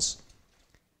themselves,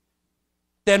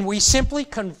 then we simply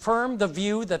confirm the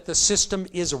view that the system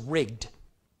is rigged.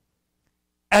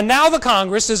 And now the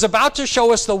Congress is about to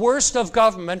show us the worst of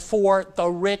government for the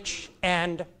rich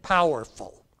and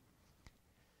powerful.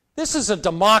 This is a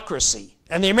democracy,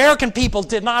 and the American people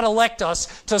did not elect us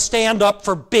to stand up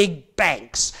for big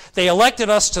banks. They elected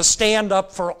us to stand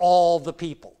up for all the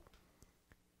people.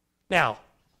 Now,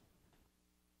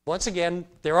 Once again,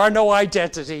 there are no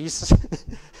identities.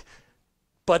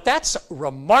 But that's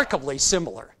remarkably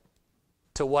similar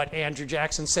to what Andrew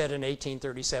Jackson said in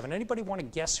 1837. Anybody want to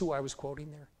guess who I was quoting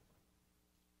there?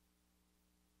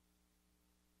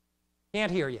 Can't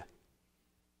hear you.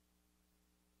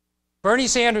 Bernie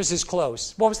Sanders is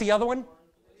close. What was the other one?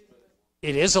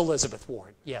 It is Elizabeth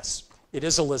Warren. Yes, it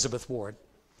is Elizabeth Warren.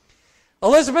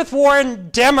 Elizabeth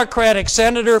Warren, Democratic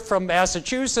senator from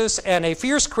Massachusetts and a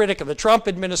fierce critic of the Trump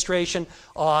administration.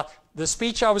 The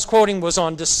speech I was quoting was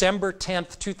on December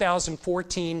 10th,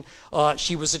 2014.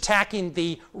 She was attacking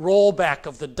the rollback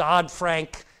of the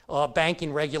Dodd-Frank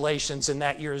banking regulations in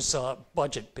that year's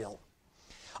budget bill.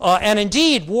 And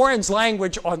indeed, Warren's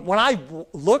language, when I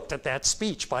looked at that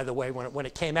speech, by the way, when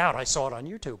it came out, I saw it on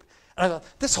YouTube. And I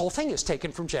thought, this whole thing is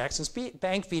taken from Jackson's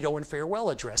bank veto and farewell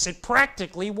address. It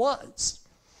practically was.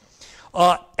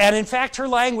 And in fact, her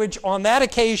language on that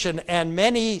occasion and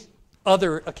many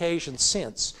other occasions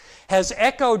since has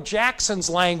echoed Jackson's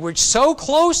language so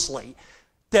closely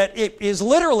that it is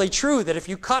literally true that if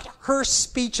you cut her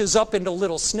speeches up into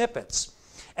little snippets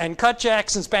and cut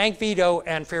Jackson's bank veto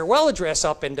and farewell address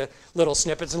up into little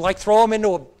snippets and like throw them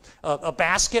into a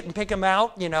basket and pick them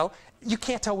out, you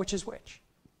can't tell which is which.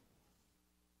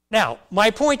 Now,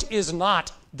 my point is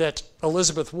not that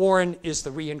Elizabeth Warren is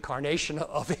the reincarnation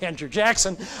of Andrew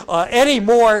Jackson any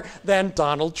more than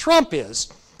Donald Trump is.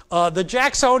 The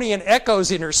Jacksonian echoes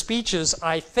in her speeches,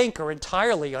 I think, are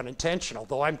entirely unintentional,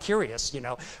 though I'm curious,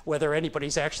 whether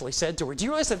anybody's actually said to her, do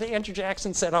you realize that Andrew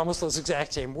Jackson said almost those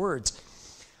exact same words?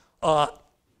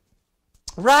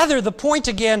 Rather, the point,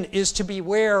 again, is to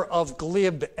beware of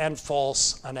glib and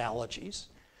false analogies.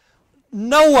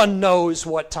 No one knows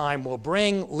what time will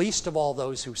bring, least of all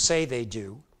those who say they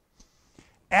do.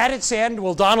 At its end,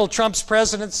 will Donald Trump's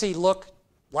presidency look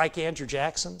like Andrew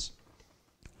Jackson's?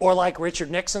 Or like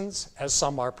Richard Nixon's, as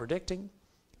some are predicting?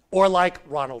 Or like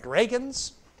Ronald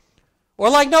Reagan's? Or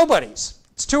like nobody's?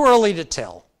 It's too early to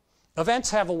tell. Events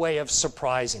have a way of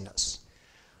surprising us.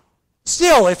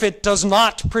 Still, if it does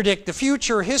not predict the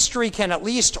future, history can at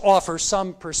least offer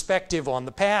some perspective on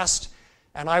the past,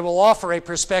 and I will offer a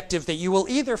perspective that you will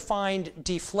either find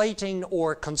deflating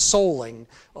or consoling,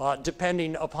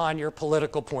 depending upon your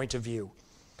political point of view.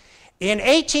 In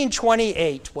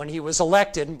 1828, when he was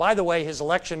elected, and by the way, his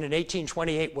election in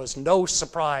 1828 was no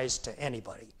surprise to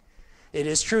anybody. It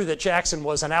is true that Jackson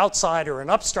was an outsider, an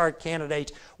upstart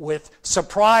candidate with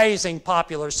surprising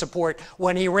popular support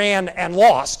when he ran and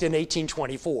lost in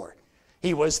 1824.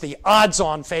 He was the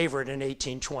odds-on favorite in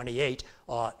 1828,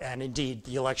 and indeed,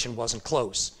 the election wasn't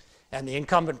close. And the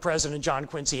incumbent president, John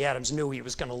Quincy Adams, knew he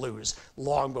was going to lose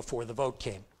long before the vote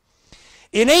came.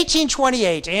 In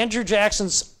 1828, Andrew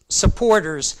Jackson's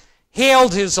supporters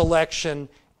hailed his election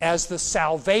as the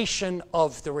salvation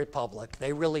of the republic.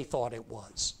 They really thought it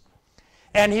was.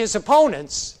 And his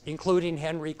opponents, including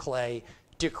Henry Clay,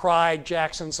 decried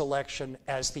Jackson's election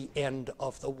as the end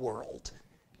of the world.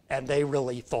 And they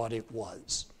really thought it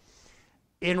was.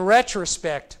 In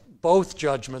retrospect, both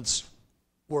judgments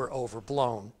were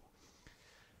overblown.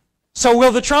 So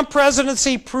will the Trump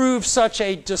presidency prove such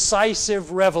a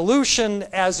decisive revolution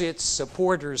as its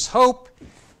supporters hope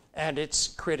and its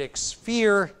critics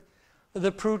fear?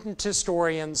 The prudent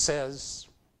historian says,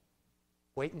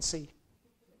 wait and see.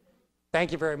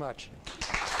 Thank you very much.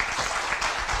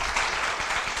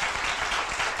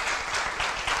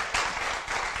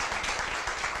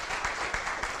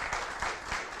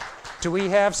 Do we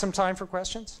have some time for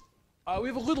questions? We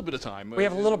have a little bit of time. We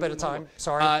have a little bit of time.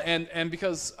 Sorry. And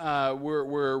because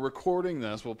we're recording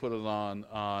this, we'll put it on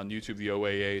YouTube, the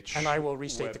OAH. And I will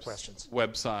restate the questions.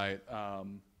 Website. Or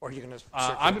are you going to?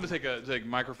 I'm going to take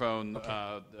microphone,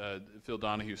 okay. Phil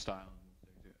Donahue style,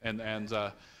 and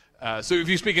so if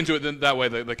you speak into it, then that way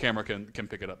the camera can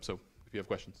pick it up. So if you have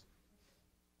questions.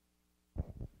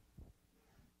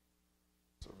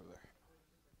 It's over there.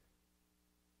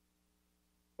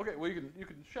 Okay. Well, you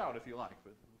can shout if you like,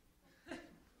 but.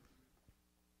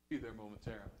 Be there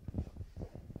momentarily.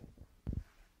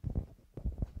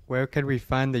 Where can we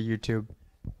find the YouTube?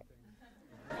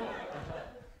 It'll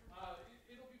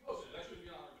be posted. That should be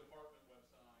on our department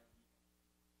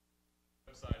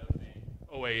website of the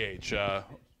OAH,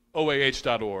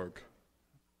 OAH.org.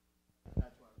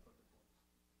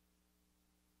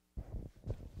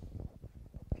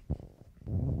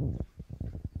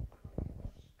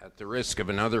 At the risk of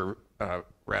another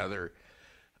rather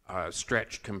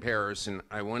stretched comparison,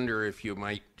 I wonder if you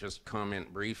might just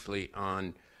comment briefly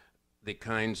on the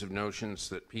kinds of notions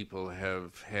that people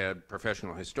have had,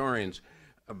 professional historians,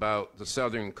 about the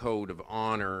Southern Code of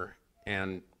Honor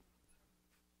and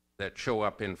that show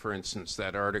up in, for instance,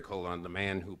 that article on the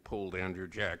man who pulled Andrew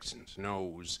Jackson's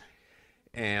nose,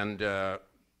 and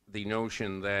the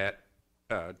notion that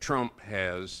Trump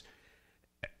has,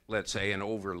 let's say, an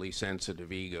overly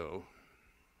sensitive ego.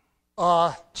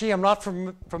 Gee, I'm not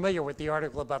familiar with the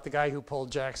article about the guy who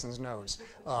pulled Jackson's nose.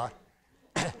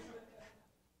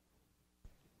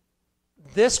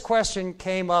 This question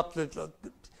came up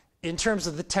in terms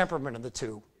of the temperament of the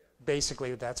two.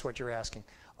 Basically, that's what you're asking.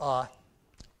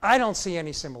 I don't see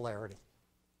any similarity.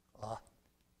 For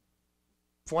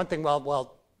one thing,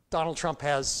 well, Donald Trump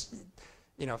has,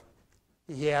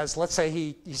 he has, let's say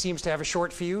he seems to have a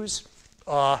short fuse.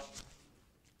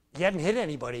 He hadn't hit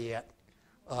anybody yet.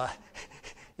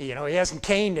 He hasn't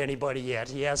caned anybody yet.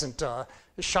 He hasn't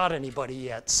shot anybody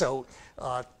yet. So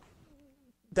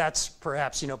that's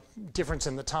perhaps, difference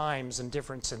in the times and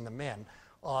difference in the men.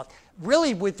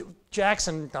 Really, with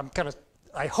Jackson,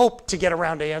 I hope to get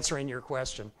around to answering your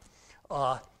question.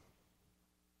 The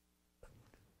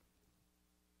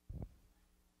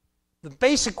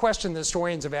basic question the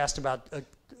historians have asked about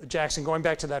Jackson, going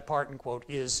back to that Parton quote,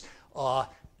 is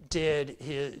granted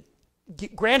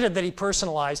that he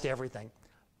personalized everything,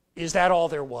 is that all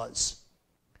there was?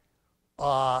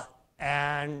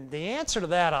 And the answer to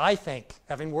that, I think,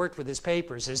 having worked with his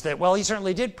papers, is that, well, he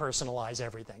certainly did personalize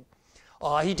everything.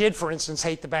 He did, for instance,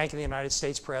 hate the Bank of the United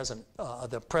States president,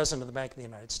 the president of the Bank of the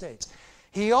United States.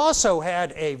 He also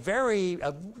had a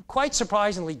quite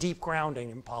surprisingly deep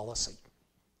grounding in policy.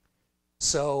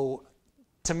 So,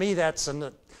 to me, I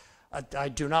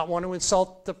do not want to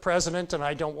insult the president, and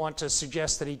I don't want to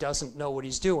suggest that he doesn't know what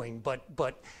he's doing.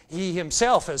 But he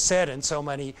himself has said in so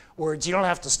many words, you don't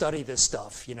have to study this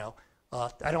stuff.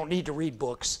 I don't need to read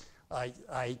books.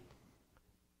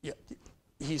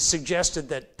 He suggested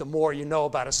that the more you know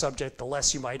about a subject, the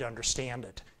less you might understand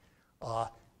it.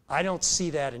 I don't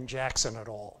see that in Jackson at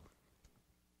all.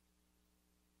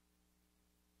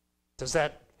 Does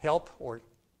that help? Or?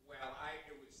 Well,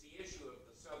 it was the issue of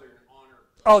the Southern Honor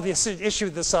Code. Oh, the issue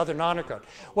of the Southern Honor Code.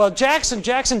 Well, Jackson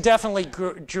definitely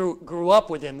grew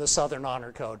up within the Southern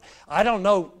Honor Code. I don't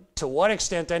know to what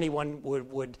extent anyone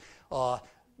would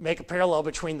make a parallel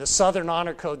between the Southern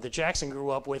Honor Code that Jackson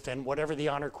grew up with and whatever the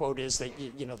honor code is that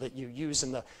that you use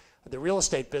in the real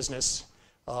estate business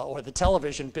or the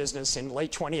television business in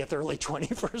late 20th, early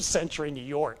 21st century New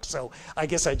York. So I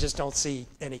guess I just don't see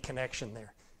any connection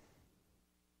there.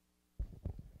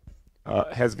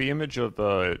 Has the image of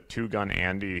Two-Gun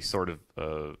Andy sort of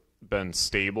been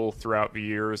stable throughout the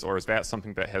years, or is that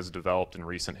something that has developed in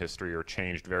recent history or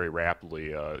changed very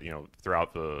rapidly,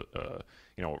 throughout the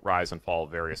rise and fall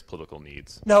of various political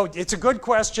needs? No, it's a good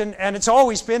question, and it's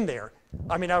always been there.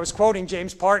 I mean, I was quoting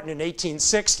James Parton in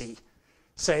 1860,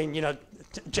 saying,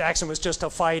 Jackson was just a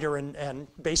fighter, and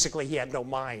basically he had no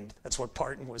mind. That's what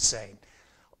Parton was saying.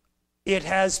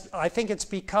 I think it's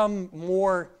become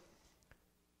more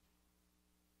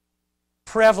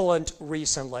prevalent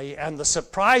recently, and the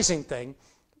surprising thing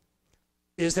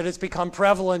is that it's become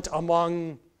prevalent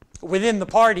within the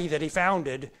party that he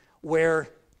founded, where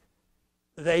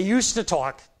they used to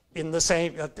talk in the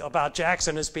same about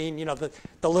Jackson as being,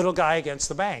 the little guy against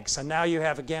the banks, and now you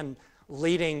have again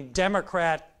leading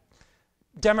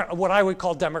what I would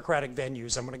call democratic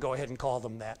venues. I'm going to go ahead and call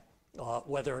them that,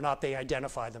 whether or not they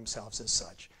identify themselves as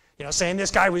such. Saying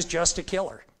this guy was just a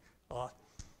killer.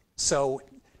 So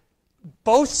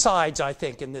both sides, I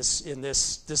think, in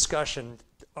this discussion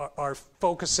are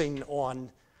focusing on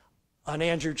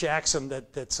Andrew Jackson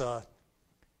that's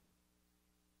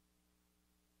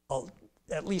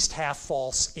at least half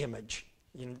false image.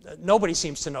 Nobody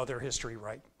seems to know their history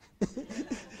right.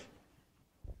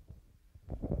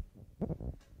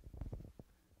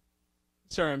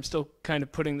 Sorry, I'm still kind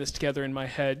of putting this together in my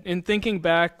head. In thinking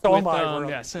back with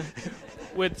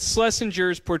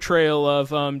Schlesinger's portrayal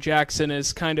of Jackson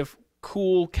as kind of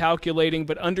cool, calculating,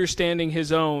 but understanding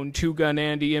his own Two-Gun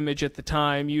Andy image at the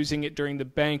time, using it during the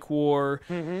bank war,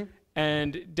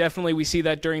 and definitely we see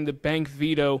that during the bank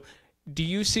veto. Do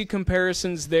you see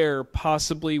comparisons there,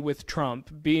 possibly with Trump,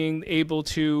 being able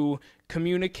to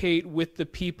communicate with the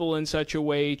people in such a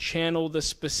way, channel the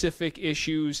specific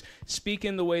issues, speak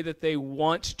in the way that they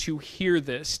want to hear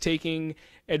this, taking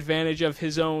advantage of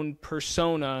his own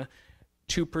persona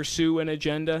to pursue an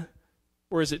agenda?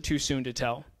 Or is it too soon to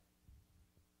tell?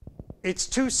 It's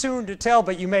too soon to tell,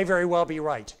 but you may very well be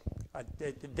right.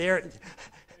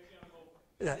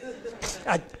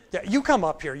 You come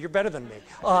up here. You're better than me.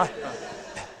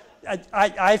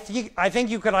 I think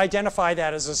you could identify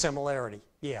that as a similarity.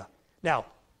 Yeah. Now,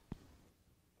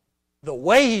 the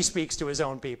way he speaks to his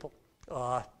own people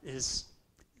is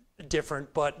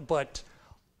different, but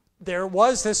there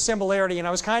was this similarity, and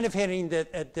I was kind of hinting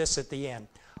at this at the end.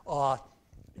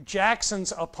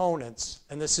 Jackson's opponents,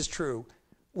 and this is true,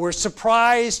 were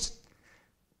surprised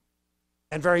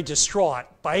and very distraught.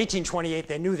 By 1828,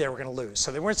 they knew they were going to lose.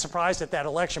 So they weren't surprised at that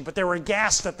election, but they were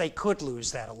aghast that they could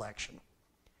lose that election.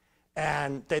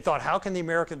 And they thought, how can the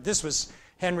American, this was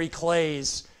Henry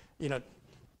Clay's,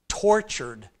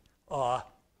 tortured,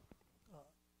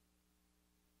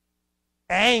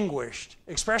 anguished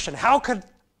expression. How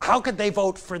could they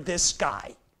vote for this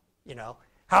guy?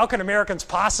 How can Americans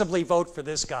possibly vote for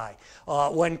this guy?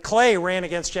 When Clay ran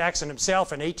against Jackson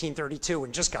himself in 1832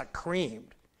 and just got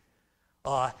creamed,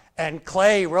 and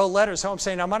Clay wrote letters home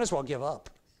saying, I might as well give up.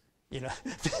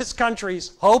 This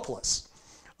country's hopeless.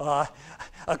 A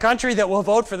country that will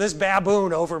vote for this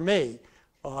baboon over me.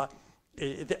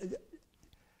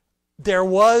 There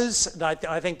was,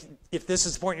 I think, if this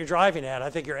is the point you're driving at, I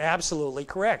think you're absolutely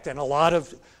correct. And a lot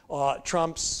of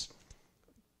Trump's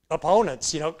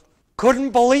opponents, couldn't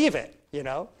believe it,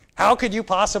 How could you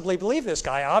possibly believe this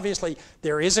guy? Obviously,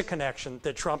 there is a connection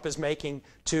that Trump is making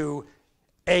to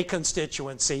a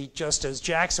constituency, just as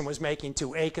Jackson was making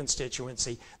to a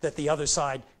constituency that the other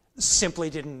side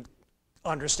simply didn't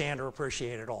understand or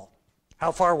appreciate at all.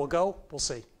 How far we'll go, we'll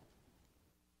see.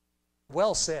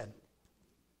 Well said.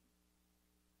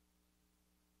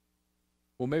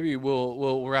 Well, maybe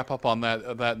we'll wrap up on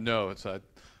that note. I'd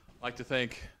like to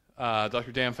thank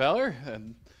Dr. Dan Fowler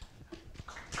and